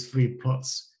of these 3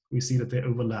 plots, we see that they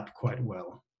overlap quite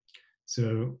well.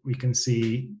 So we can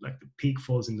see like the peak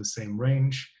falls in the same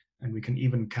range, and we can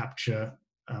even capture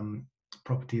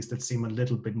properties that seem a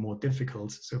little bit more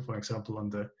difficult. So for example, on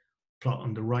the plot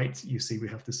on the right, you see we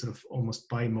have this sort of almost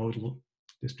bimodal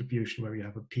distribution where we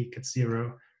have a peak at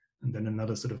 0, and then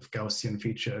another sort of Gaussian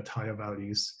feature at higher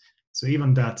values. So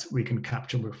even that we can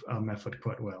capture with our method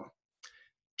quite well.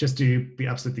 Just to be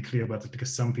absolutely clear about it,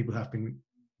 because some people have been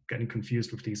getting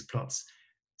confused with these plots.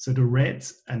 So the red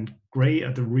and gray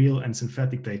are the real and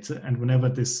synthetic data, and whenever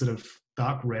this sort of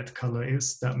dark red color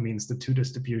is, that means the two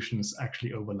distributions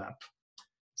actually overlap.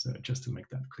 So just to make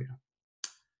that clear.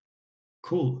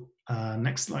 Cool.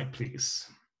 Next slide, please.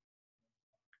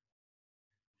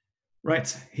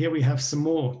 Right, here we have some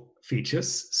more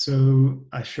features. So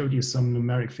I showed you some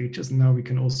numeric features. Now we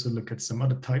can also look at some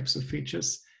other types of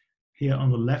features. Here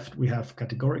on the left, we have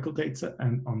categorical data,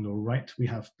 and on the right, we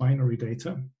have binary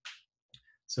data.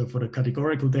 So for the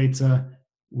categorical data,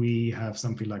 we have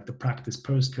something like the practice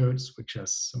postcodes, which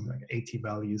has something like 80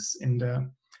 values in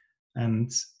there.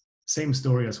 And same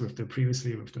story as with the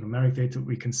previously with the numeric data,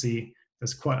 we can see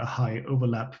there's quite a high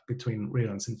overlap between real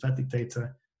and synthetic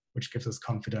data, which gives us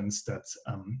confidence that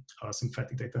our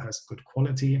synthetic data has good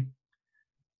quality.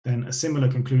 Then a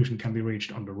similar conclusion can be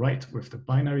reached on the right with the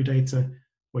binary data,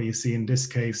 where you see in this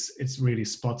case, it's really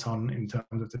spot on in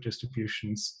terms of the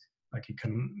distributions. Like you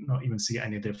can not even see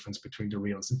any difference between the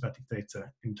real and synthetic data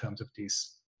in terms of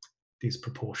these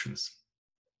proportions.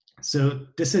 So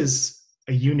this is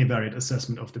a univariate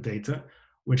assessment of the data,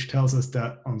 which tells us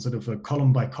that on sort of a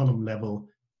column by column level,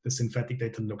 the synthetic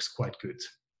data looks quite good.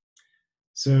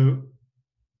 So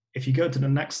if you go to the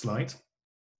next slide,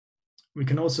 we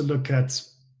can also look at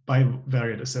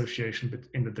bivariate association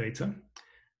in the data.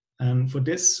 And for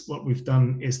this, what we've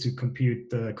done is to compute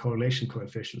the correlation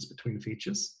coefficients between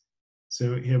features.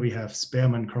 So here we have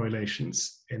Spearman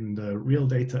correlations in the real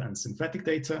data and synthetic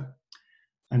data.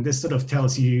 And this sort of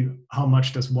tells you how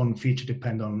much does one feature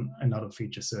depend on another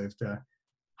feature. So if they're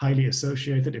highly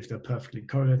associated, if they're perfectly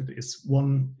correlated, it's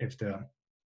 1. If they're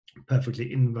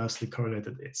perfectly inversely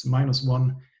correlated, it's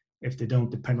 -1. If they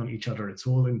don't depend on each other at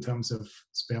all in terms of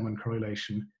Spearman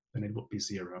correlation, then it would be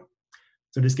 0.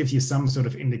 So this gives you some sort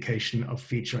of indication of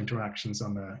feature interactions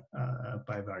on a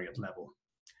bivariate level.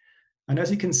 And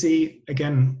as you can see,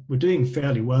 again, we're doing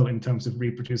fairly well in terms of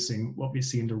reproducing what we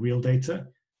see in the real data.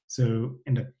 So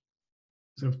in the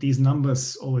sort of these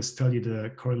numbers always tell you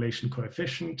the correlation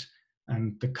coefficient,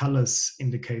 and the colors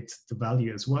indicate the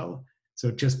value as well.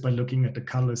 So just by looking at the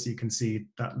colors, you can see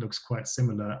that looks quite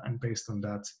similar. And based on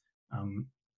that,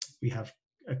 we have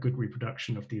a good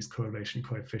reproduction of these correlation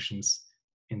coefficients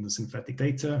in the synthetic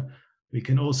data. We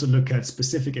can also look at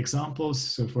specific examples.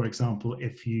 So for example,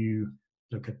 if you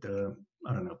look at the,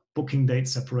 I don't know, booking date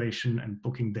separation and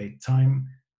booking date time,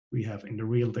 we have in the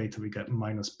real data, we get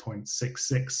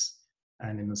 -0.66.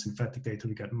 And in the synthetic data,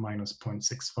 we get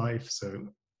 -0.65.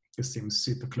 So this seems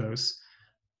super close.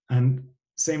 And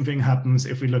same thing happens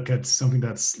if we look at something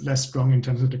that's less strong in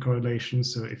terms of the correlation.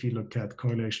 So if you look at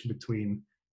correlation between,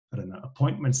 I don't know,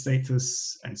 appointment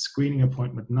status and screening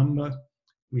appointment number,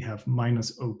 we have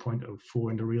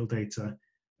 -0.04 in the real data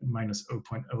and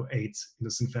 -0.08 in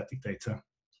the synthetic data.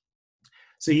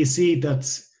 So you see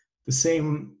that the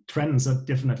same trends are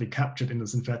definitely captured in the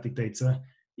synthetic data,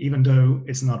 even though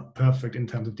it's not perfect in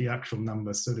terms of the actual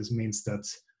numbers. So this means that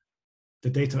the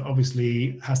data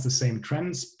obviously has the same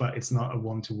trends, but it's not a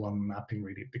one-to-one mapping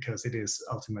really, because it is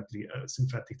ultimately a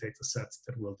synthetic data set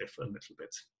that will differ a little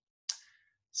bit.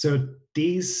 So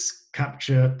these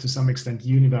capture to some extent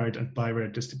univariate and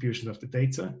bivariate distributions of the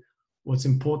data. What's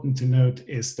important to note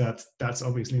is that that's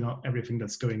obviously not everything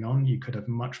that's going on. You could have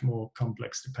much more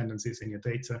complex dependencies in your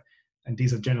data, and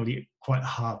these are generally quite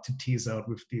hard to tease out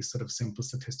with these sort of simple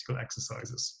statistical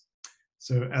exercises.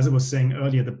 So as I was saying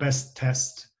earlier, the best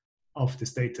test of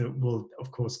this data will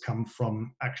of course come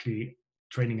from actually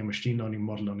training a machine learning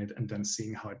model on it and then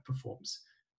seeing how it performs,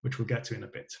 which we'll get to in a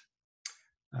bit.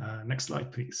 Next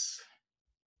slide, please.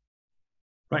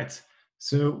 Right,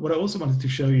 so what I also wanted to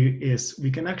show you is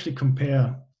we can actually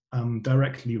compare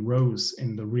directly rows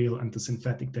in the real and the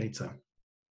synthetic data.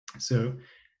 So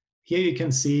here you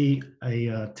can see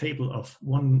a table of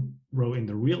one row in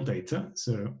the real data.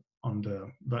 So on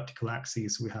the vertical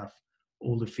axis, we have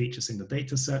all the features in the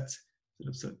data set.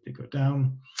 So they go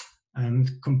down. And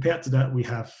compared to that, we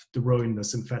have the row in the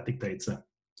synthetic data.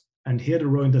 And here the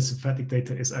row in the synthetic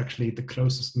data is actually the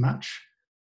closest match.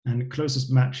 And the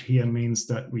closest match here means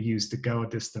that we use the Gower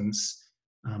distance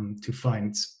to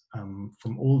find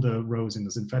from all the rows in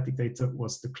the synthetic data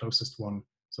what's the closest one.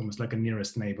 It's almost like a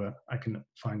nearest neighbor I can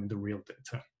find in the real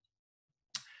data.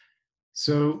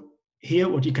 So here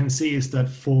what you can see is that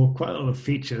for quite a lot of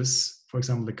features, for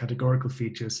example, the categorical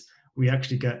features, we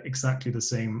actually get exactly the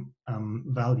same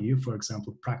value. For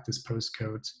example, practice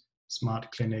postcode,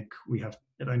 smart clinic, we have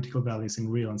identical values in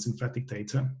real and synthetic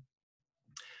data.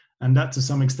 And that to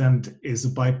some extent is a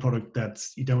byproduct that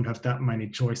you don't have that many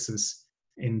choices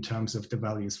in terms of the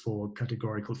values for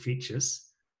categorical features.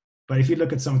 But if you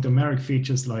look at some of the numeric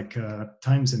features like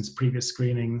time since previous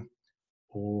screening,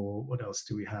 or what else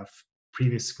do we have?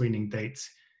 Previous screening dates,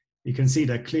 you can see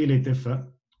they clearly differ.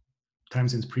 Time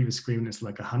since previous screening is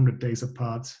like 100 days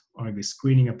apart, or maybe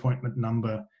screening appointment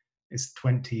number is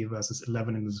 20 versus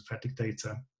 11 in the synthetic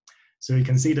data. So you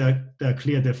can see that there are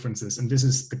clear differences, and this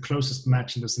is the closest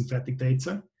match in the synthetic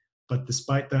data, but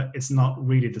despite that, it's not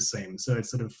really the same. So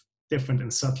it's sort of different in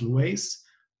subtle ways,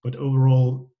 but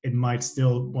overall, it might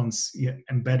still, once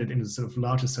embedded in a sort of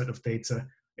larger set of data,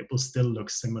 it will still look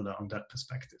similar on that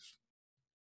perspective.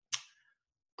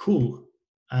 Cool.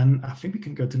 And I think we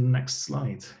can go to the next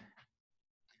slide.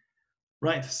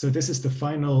 Right, so this is the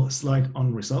final slide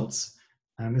on results.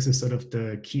 And this is sort of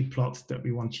the key plot that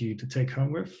we want you to take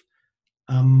home with.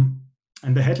 And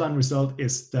the headline result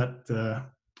is that the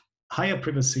higher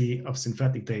privacy of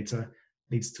synthetic data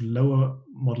leads to lower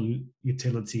model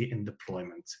utility in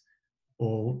deployment.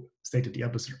 Or stated the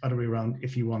other way around,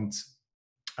 if you want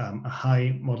a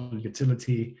high model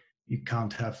utility, you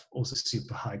can't have also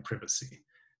super high privacy.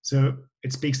 So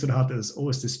it speaks to the heart that there's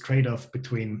always this trade-off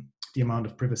between the amount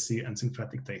of privacy and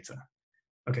synthetic data.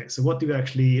 Okay, so what do we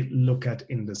actually look at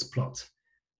in this plot?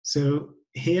 So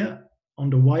here on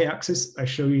the y-axis, I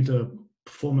show you the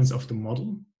performance of the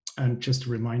model. And just to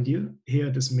remind you, here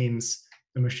this means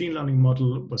the machine learning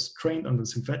model was trained on the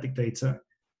synthetic data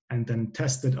and then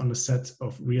tested on a set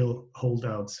of real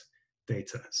holdout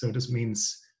data. So this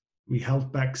means we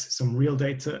held back some real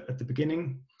data at the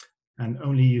beginning and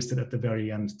only used it at the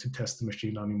very end to test the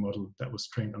machine learning model that was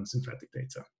trained on synthetic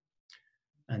data.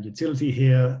 And utility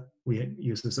here, we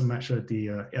use as a measure the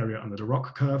area under the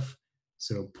ROC curve.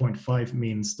 So 0.5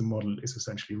 means the model is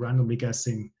essentially randomly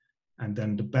guessing. And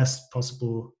then the best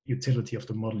possible utility of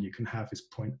the model you can have is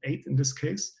 0.8 in this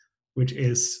case, which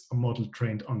is a model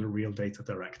trained on the real data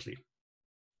directly.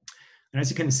 And as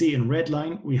you can see in red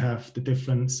line, we have the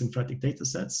different synthetic data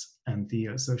sets and the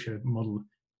associated model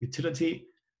utility.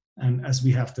 And as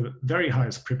we have the very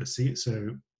highest privacy, so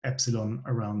epsilon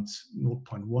around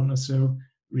 0.1 or so,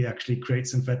 we actually create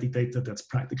synthetic data that's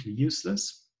practically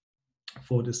useless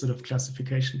for this sort of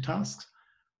classification tasks.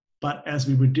 But as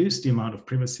we reduce the amount of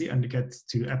privacy and get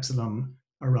to epsilon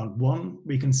around 1,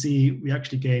 we can see we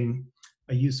actually gain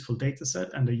a useful data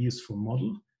set and a useful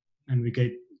model. And we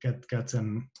get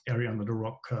an area under the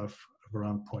ROC curve of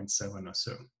around 0.7 or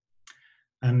so.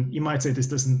 And you might say this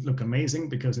doesn't look amazing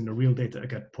because in the real data I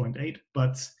get 0.8,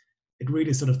 but it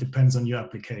really sort of depends on your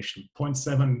application.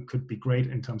 0.7 could be great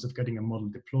in terms of getting a model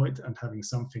deployed and having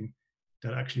something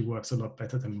that actually works a lot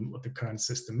better than what the current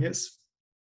system is.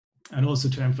 And also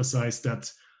to emphasize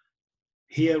that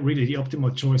here really the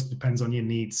optimal choice depends on your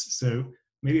needs. So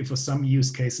maybe for some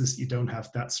use cases, you don't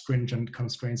have that stringent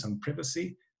constraints on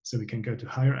privacy. So we can go to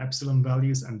higher epsilon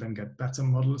values and then get better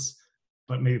models.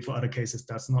 But maybe for other cases,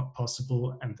 that's not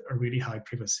possible. And a really high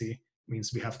privacy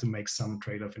means we have to make some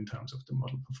trade-off in terms of the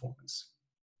model performance.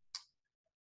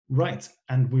 Right,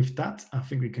 and with that, I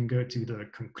think we can go to the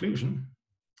conclusion.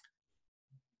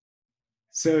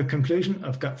 So conclusion,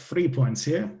 I've got 3 points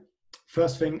here.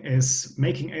 First thing is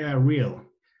making AI real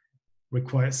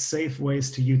requires safe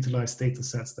ways to utilize data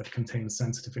sets that contain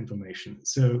sensitive information.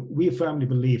 So we firmly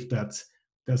believe that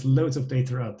there's loads of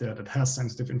data out there that has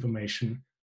sensitive information,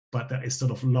 but that is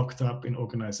sort of locked up in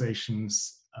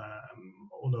organizations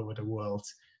all over the world,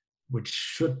 which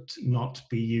should not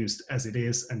be used as it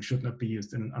is and should not be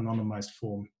used in an anonymized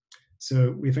form.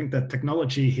 So we think that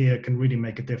technology here can really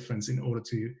make a difference in order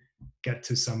to get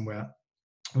to somewhere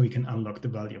where we can unlock the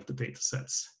value of the data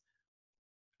sets.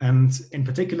 And in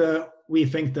particular, we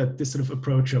think that this sort of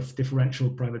approach of differential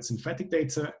private synthetic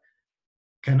data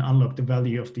can unlock the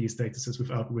value of these data sets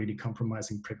without really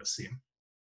compromising privacy.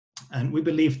 And we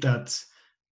believe that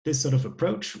this sort of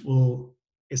approach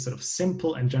is sort of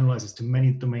simple and generalizes to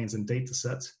many domains and data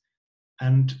sets.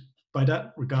 And by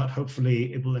that regard,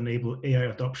 hopefully it will enable AI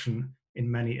adoption in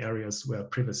many areas where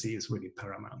privacy is really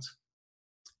paramount.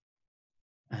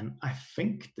 And I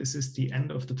think this is the end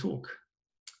of the talk.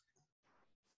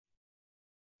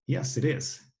 Yes, it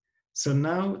is. So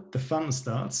now the fun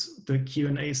starts, the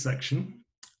Q&A section.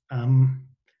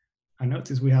 I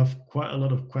notice we have quite a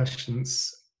lot of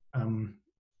questions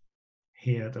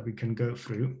here that we can go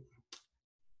through.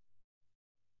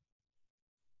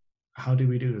 How do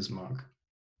we do this, Mark?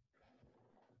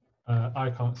 I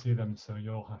can't see them, so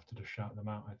you'll have to just shout them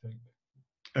out, I think.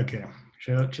 Okay,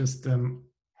 shall I just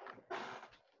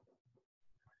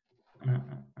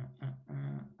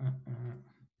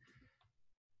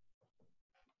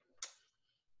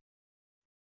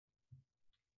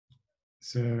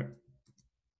so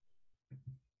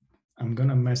I'm going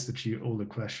to message you all the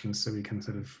questions so we can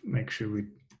sort of make sure we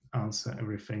answer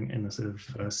everything in a sort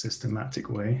of systematic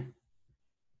way.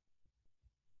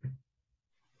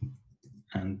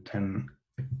 And then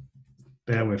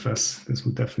bear with us. This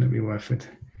will definitely be worth it.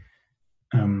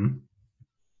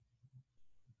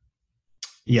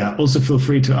 Yeah, also feel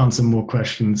free to answer more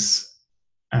questions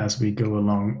as we go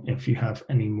along if you have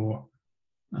any more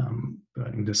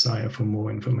burning desire for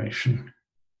more information.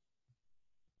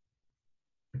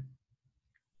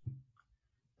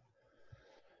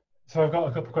 So I've got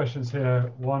a couple of questions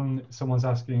here. One, someone's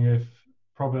asking if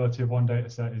probability of one data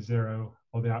set is 0,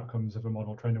 or the outcomes of a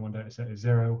model trained in one data set is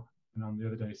 0, and on the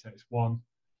other data set it's 1.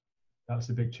 That's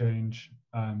a big change.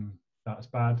 That's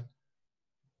bad.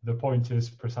 The point is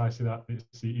precisely that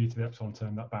it's the e to the epsilon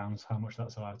term that bounds how much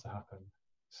that's allowed to happen.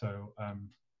 So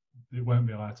it won't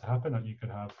be allowed to happen that you could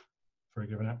have, for a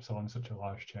given epsilon, such a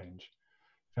large change.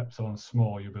 If epsilon's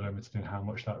small, you'll be limited in how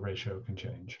much that ratio can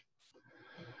change.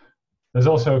 There's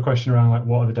also a question around like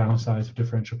what are the downsides of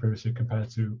differential privacy compared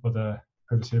to other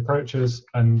privacy approaches,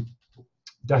 and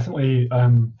definitely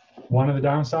one of the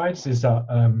downsides is that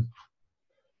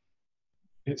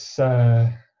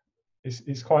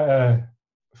it's quite a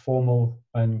formal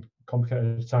and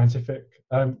complicated scientific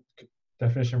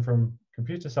definition from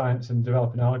computer science, and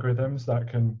developing algorithms that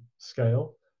can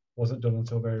scale wasn't done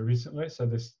until very recently. So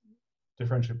this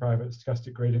differentially private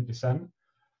stochastic gradient descent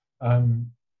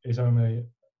has only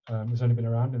been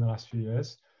around in the last few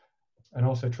years, and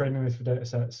also training this for data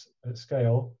sets at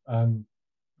scale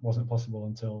wasn't possible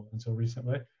until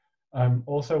recently.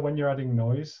 Also, when you're adding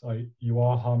noise, like, you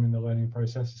are harming the learning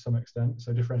process to some extent.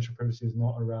 So differential privacy is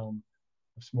not a realm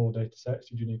of small data sets.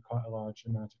 You do need quite a large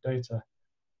amount of data.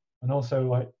 And also,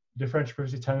 like, differential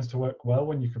privacy tends to work well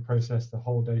when you can process the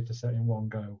whole data set in one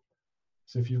go.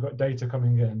 So if you've got data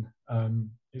coming in,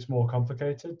 it's more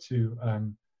complicated to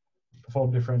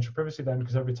perform differential privacy then,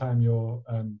 because every time you're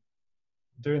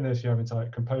doing this, you're having to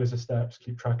like compose the steps,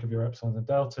 keep track of your epsilons and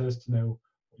deltas to know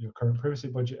what your current privacy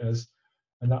budget is.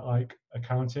 And that like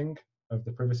accounting of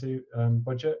the privacy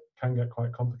budget can get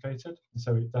quite complicated.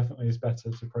 So it definitely is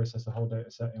better to process the whole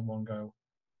data set in one go.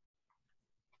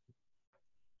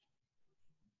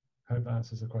 Hope that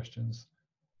answers the questions.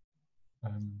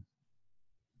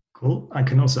 Cool. I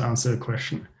can also answer a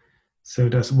question. So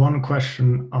there's one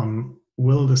question on,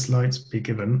 will the slides be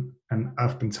given? And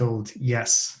I've been told,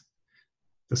 yes,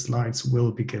 the slides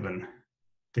will be given.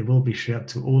 They will be shared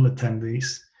to all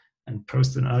attendees and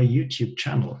posted on our YouTube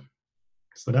channel.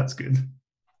 So that's good.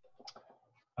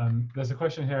 There's a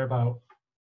question here about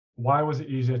why was it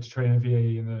easier to train a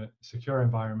VAE in a secure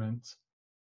environment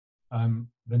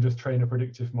than just train a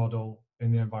predictive model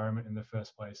in the environment in the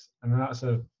first place? And that's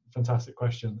a fantastic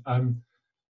question.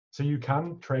 So you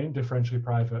can train differentially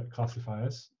private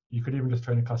classifiers. You could even just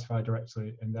train a classifier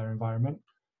directly in their environment.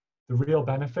 The real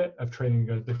benefit of training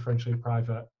a differentially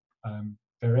private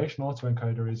variation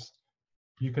autoencoder is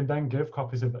you can then give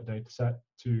copies of that data set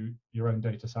to your own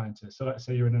data scientists. So let's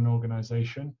say you're in an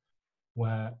organization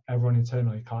where everyone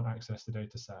internally can't access the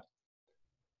data set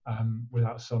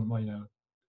without some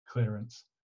clearance.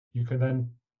 You can then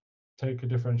take a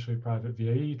differentially private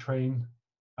VAE, train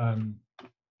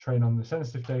on the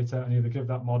sensitive data, and either give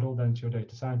that model then to your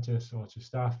data scientists or to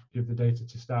staff, give the data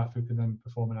to staff who can then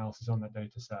perform analysis on that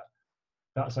data set.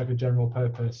 That's like a general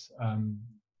purpose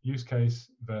use case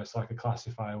versus like a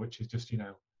classifier, which is just,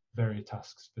 very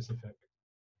task specific.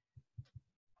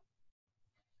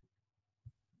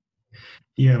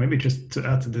 Yeah, maybe just to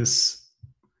add to this,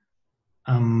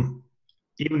 even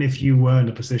if you were in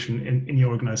a position in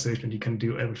your organization and you can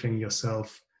do everything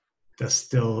yourself, there's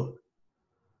still,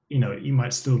 you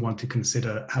might still want to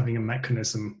consider having a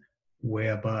mechanism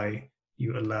whereby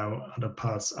you allow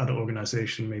other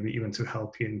organization, maybe even to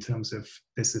help you in terms of,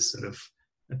 this is sort of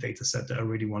a data set that I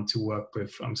really want to work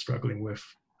with, I'm struggling with,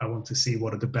 I want to see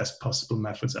what are the best possible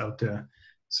methods out there.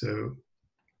 So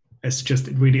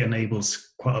it really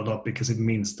enables quite a lot, because it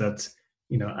means that,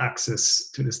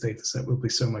 access to this data set will be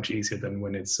so much easier than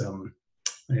when it's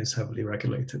heavily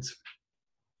regulated.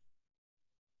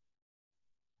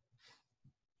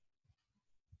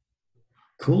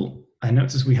 Cool. I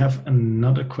notice we have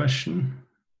another question.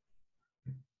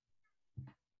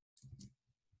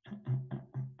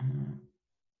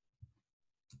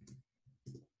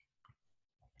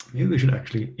 Maybe we should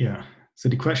actually, yeah. So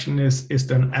the question is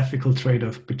there an ethical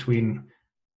trade-off between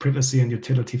privacy and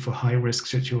utility for high-risk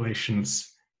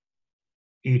situations,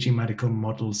 e.g. medical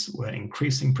models where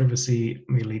increasing privacy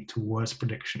may lead to worse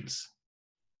predictions?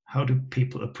 How do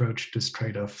people approach this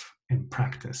trade-off in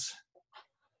practice?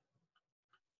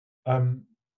 I'll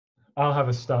I'll have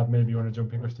a stab. Maybe you want to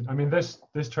jump in, Kristen. I mean, this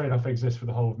trade-off exists for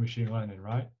the whole of machine learning,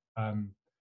 right?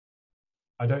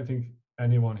 I don't think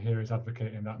anyone here is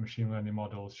advocating that machine learning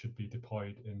models should be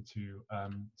deployed into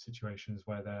situations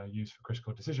where they're used for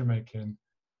critical decision making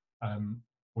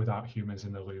without humans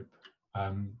in the loop.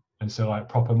 And so, like,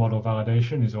 proper model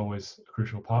validation is always a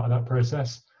crucial part of that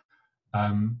process.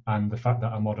 And the fact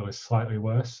that a model is slightly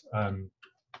worse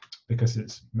because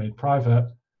it's made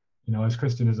private, you know, as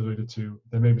Kristen has alluded to,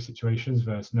 there may be situations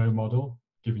where it's no model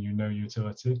giving you no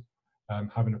utility.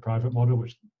 Having a private model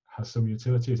which has some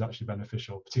utility is actually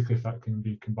beneficial, particularly if that can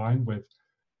be combined with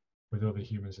other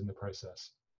humans in the process.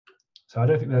 So I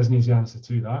don't think there's an easy answer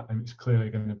to that, and it's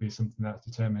clearly going to be something that's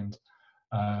determined,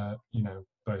 you know,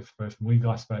 both from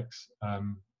legal aspects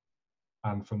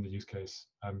and from the use case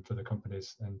for the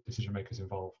companies and decision makers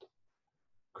involved.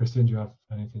 Kristen, do you have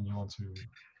anything you want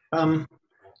to?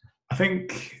 I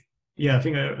think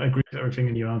I agree with everything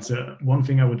in your answer. One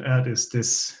thing I would add is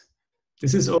this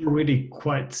is already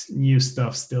quite new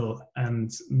stuff still,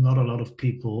 and not a lot of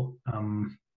people,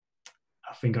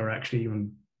 I think, are actually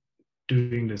even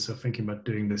doing this or thinking about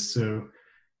doing this. So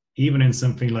even in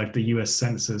something like the US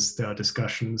Census, there are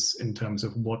discussions in terms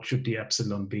of what should the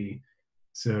epsilon be.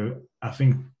 So I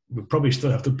think we probably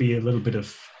still have to be a little bit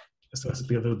of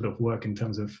work in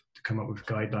terms of to come up with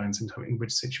guidelines in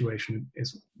which situation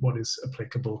is what is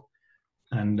applicable.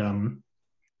 And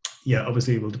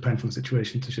obviously it will depend from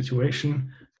situation to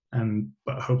situation.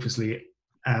 But hopefully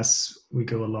as we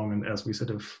go along and as we sort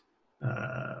of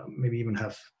maybe even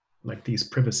have like these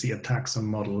privacy attacks on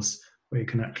models where you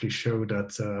can actually show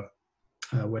that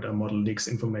whether a model leaks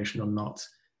information or not,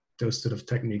 those sort of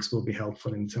techniques will be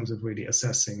helpful in terms of really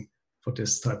assessing for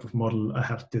this type of model, I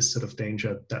have this sort of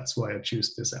danger. That's why I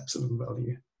choose this epsilon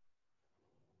value.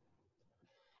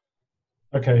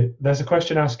 Okay, there's a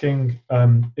question asking,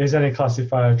 is any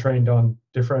classifier trained on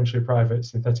differentially private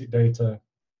synthetic data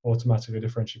automatically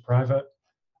differentially private?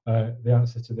 The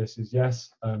answer to this is yes.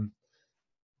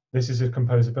 This is a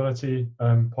composability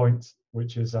point,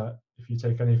 which is that if you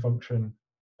take any function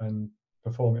and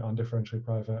perform it on differentially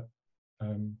private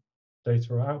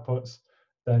data or outputs,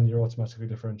 then you're automatically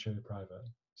differentially private.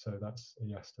 So that's a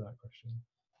yes to that question.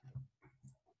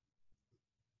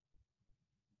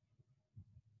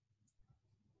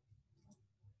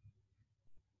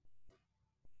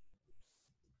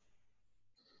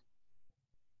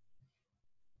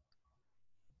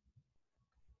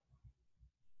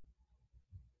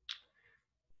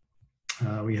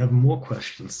 We have more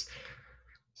questions.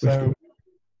 So,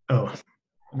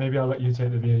 maybe I'll let you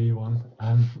take the VAE one.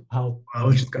 I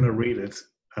was just going to read it.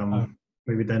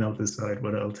 Maybe then I'll decide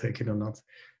whether I'll take it or not.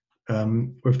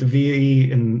 With the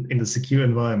VAE in the secure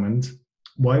environment,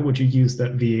 why would you use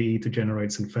that VAE to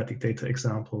generate synthetic data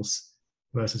examples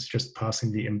versus just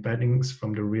passing the embeddings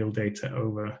from the real data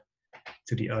over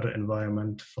to the other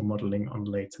environment for modeling on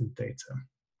latent data?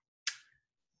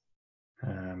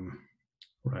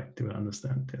 Right, do I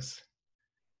understand this?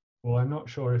 Well, I'm not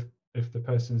sure if the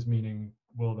person's meaning,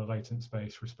 will the latent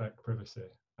space respect privacy?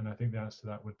 And I think the answer to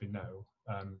that would be no.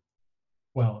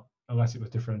 Well, unless it was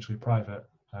differentially private,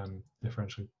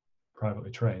 differentially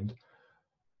privately trained.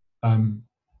 I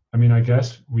mean, I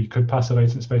guess we could pass a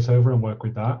latent space over and work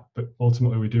with that, but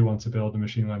ultimately we do want to build a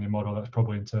machine learning model that's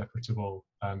probably interpretable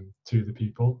to the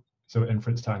people. So at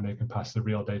inference time, they can pass the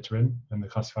real data in, and the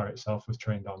classifier itself was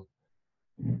trained on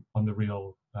the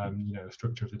real you know,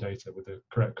 structure of the data with the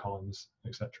correct columns,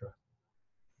 etc.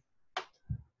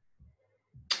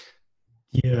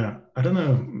 Yeah, I don't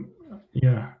know.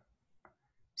 Yeah.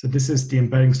 So this is the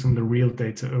embeddings from the real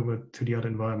data over to the other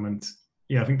environment.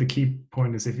 Yeah, I think the key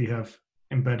point is if you have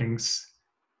embeddings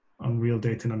on real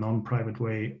data in a non-private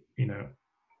way, you know,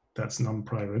 that's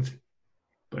non-private.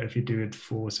 But if you do it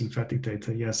for synthetic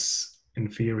data, yes, in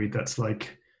theory, that's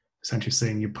like essentially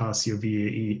saying you pass your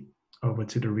VAE over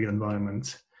to the real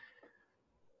environment,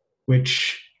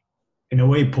 which in a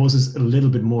way poses a little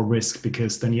bit more risk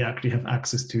because then you actually have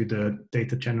access to the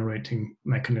data generating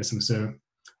mechanism. So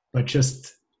by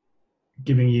just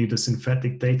giving you the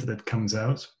synthetic data that comes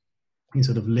out, you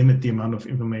sort of limit the amount of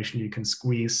information you can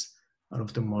squeeze out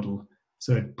of the model.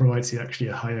 So it provides you actually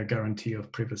a higher guarantee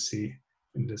of privacy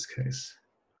in this case.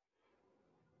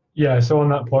 Yeah, so on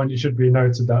that point, it should be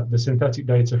noted that the synthetic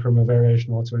data from a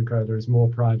variational autoencoder is more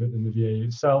private than the VAE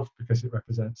itself because it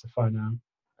represents a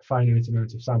finite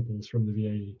amount of samples from the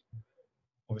VAE.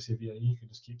 Obviously, VAE you can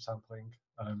just keep sampling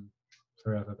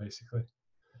forever, basically.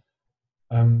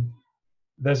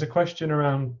 There's a question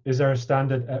around, is there a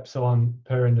standard epsilon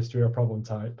per industry or problem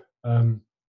type?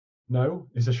 No,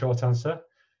 is a short answer.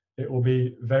 It will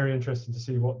be very interesting to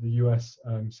see what the US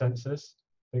Census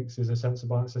thinks is a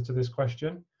sensible answer to this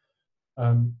question.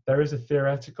 There is a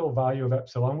theoretical value of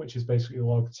epsilon, which is basically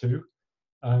log 2.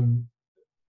 And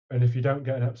if you don't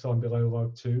get an epsilon below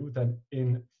log 2, then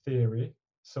in theory,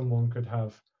 someone could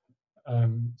have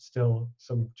still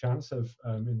some chance of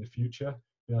in the future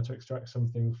being able to extract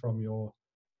something from your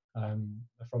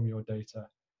data.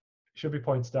 It should be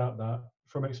pointed out that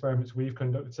from experiments we've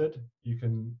conducted, you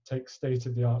can take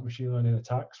state-of-the-art machine learning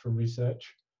attacks from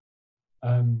research,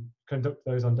 conduct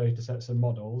those on data sets and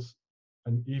models,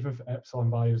 and even for epsilon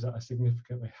values that are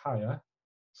significantly higher,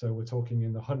 so we're talking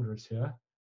in the hundreds here,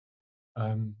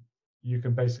 you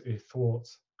can basically thwart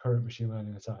current machine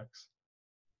learning attacks.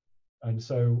 And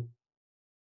so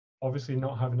obviously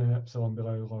not having an epsilon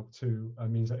below log 2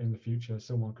 means that in the future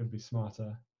someone could be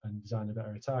smarter and design a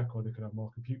better attack, or they could have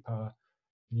more compute power,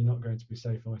 and you're not going to be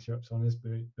safe unless your epsilon is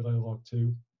below log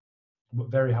 2. But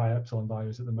very high epsilon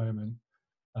values at the moment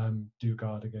do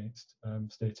guard against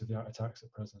state-of-the-art attacks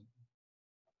at present.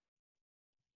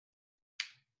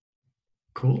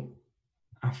 Cool.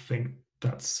 I think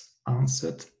that's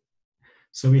answered.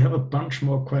 So we have a bunch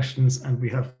more questions and we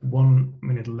have 1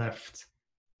 minute left.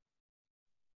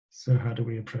 So how do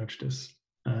we approach this?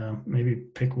 Maybe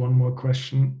pick one more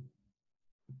question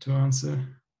to answer.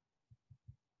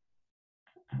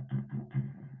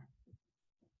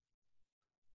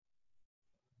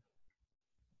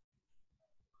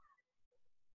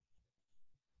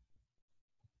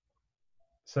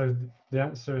 So the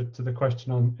answer to the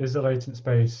question on, is the latent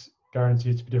space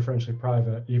guaranteed to be differentially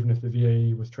private, even if the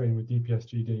VAE was trained with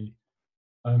DPSGD?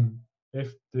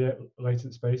 If the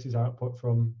latent space is output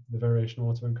from the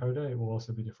variational autoencoder, it will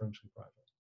also be differentially private.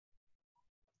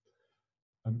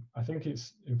 I think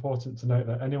it's important to note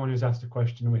that anyone who's asked a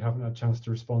question we haven't had a chance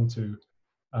to respond to,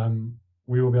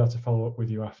 we will be able to follow up with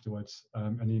you afterwards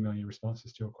and email you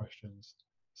responses to your questions.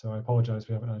 So I apologize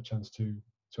we haven't had a chance to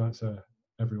answer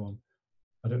everyone.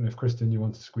 I don't know if Kristen, you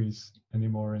want to squeeze any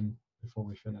more in before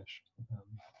we finish.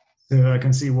 So I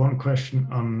can see one question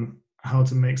on how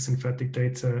to make synthetic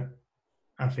data.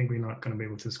 I think we're not going to be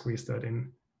able to squeeze that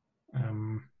in.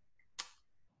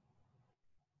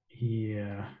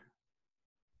 Yeah,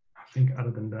 I think other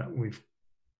than that, we've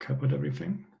covered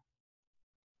everything.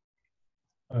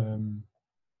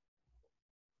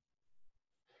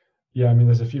 Yeah, I mean,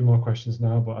 there's a few more questions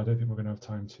now, but I don't think we're going to have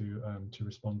time to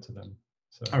respond to them.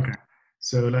 So. Okay,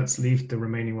 so let's leave the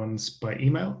remaining ones by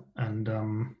email. And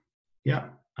yeah,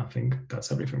 I think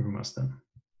that's everything from us then.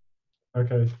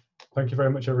 Okay, thank you very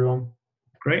much, everyone.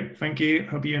 Great, thank you.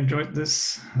 Hope you enjoyed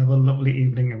this. Have a lovely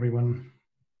evening, everyone.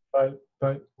 Bye.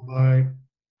 Bye. Bye.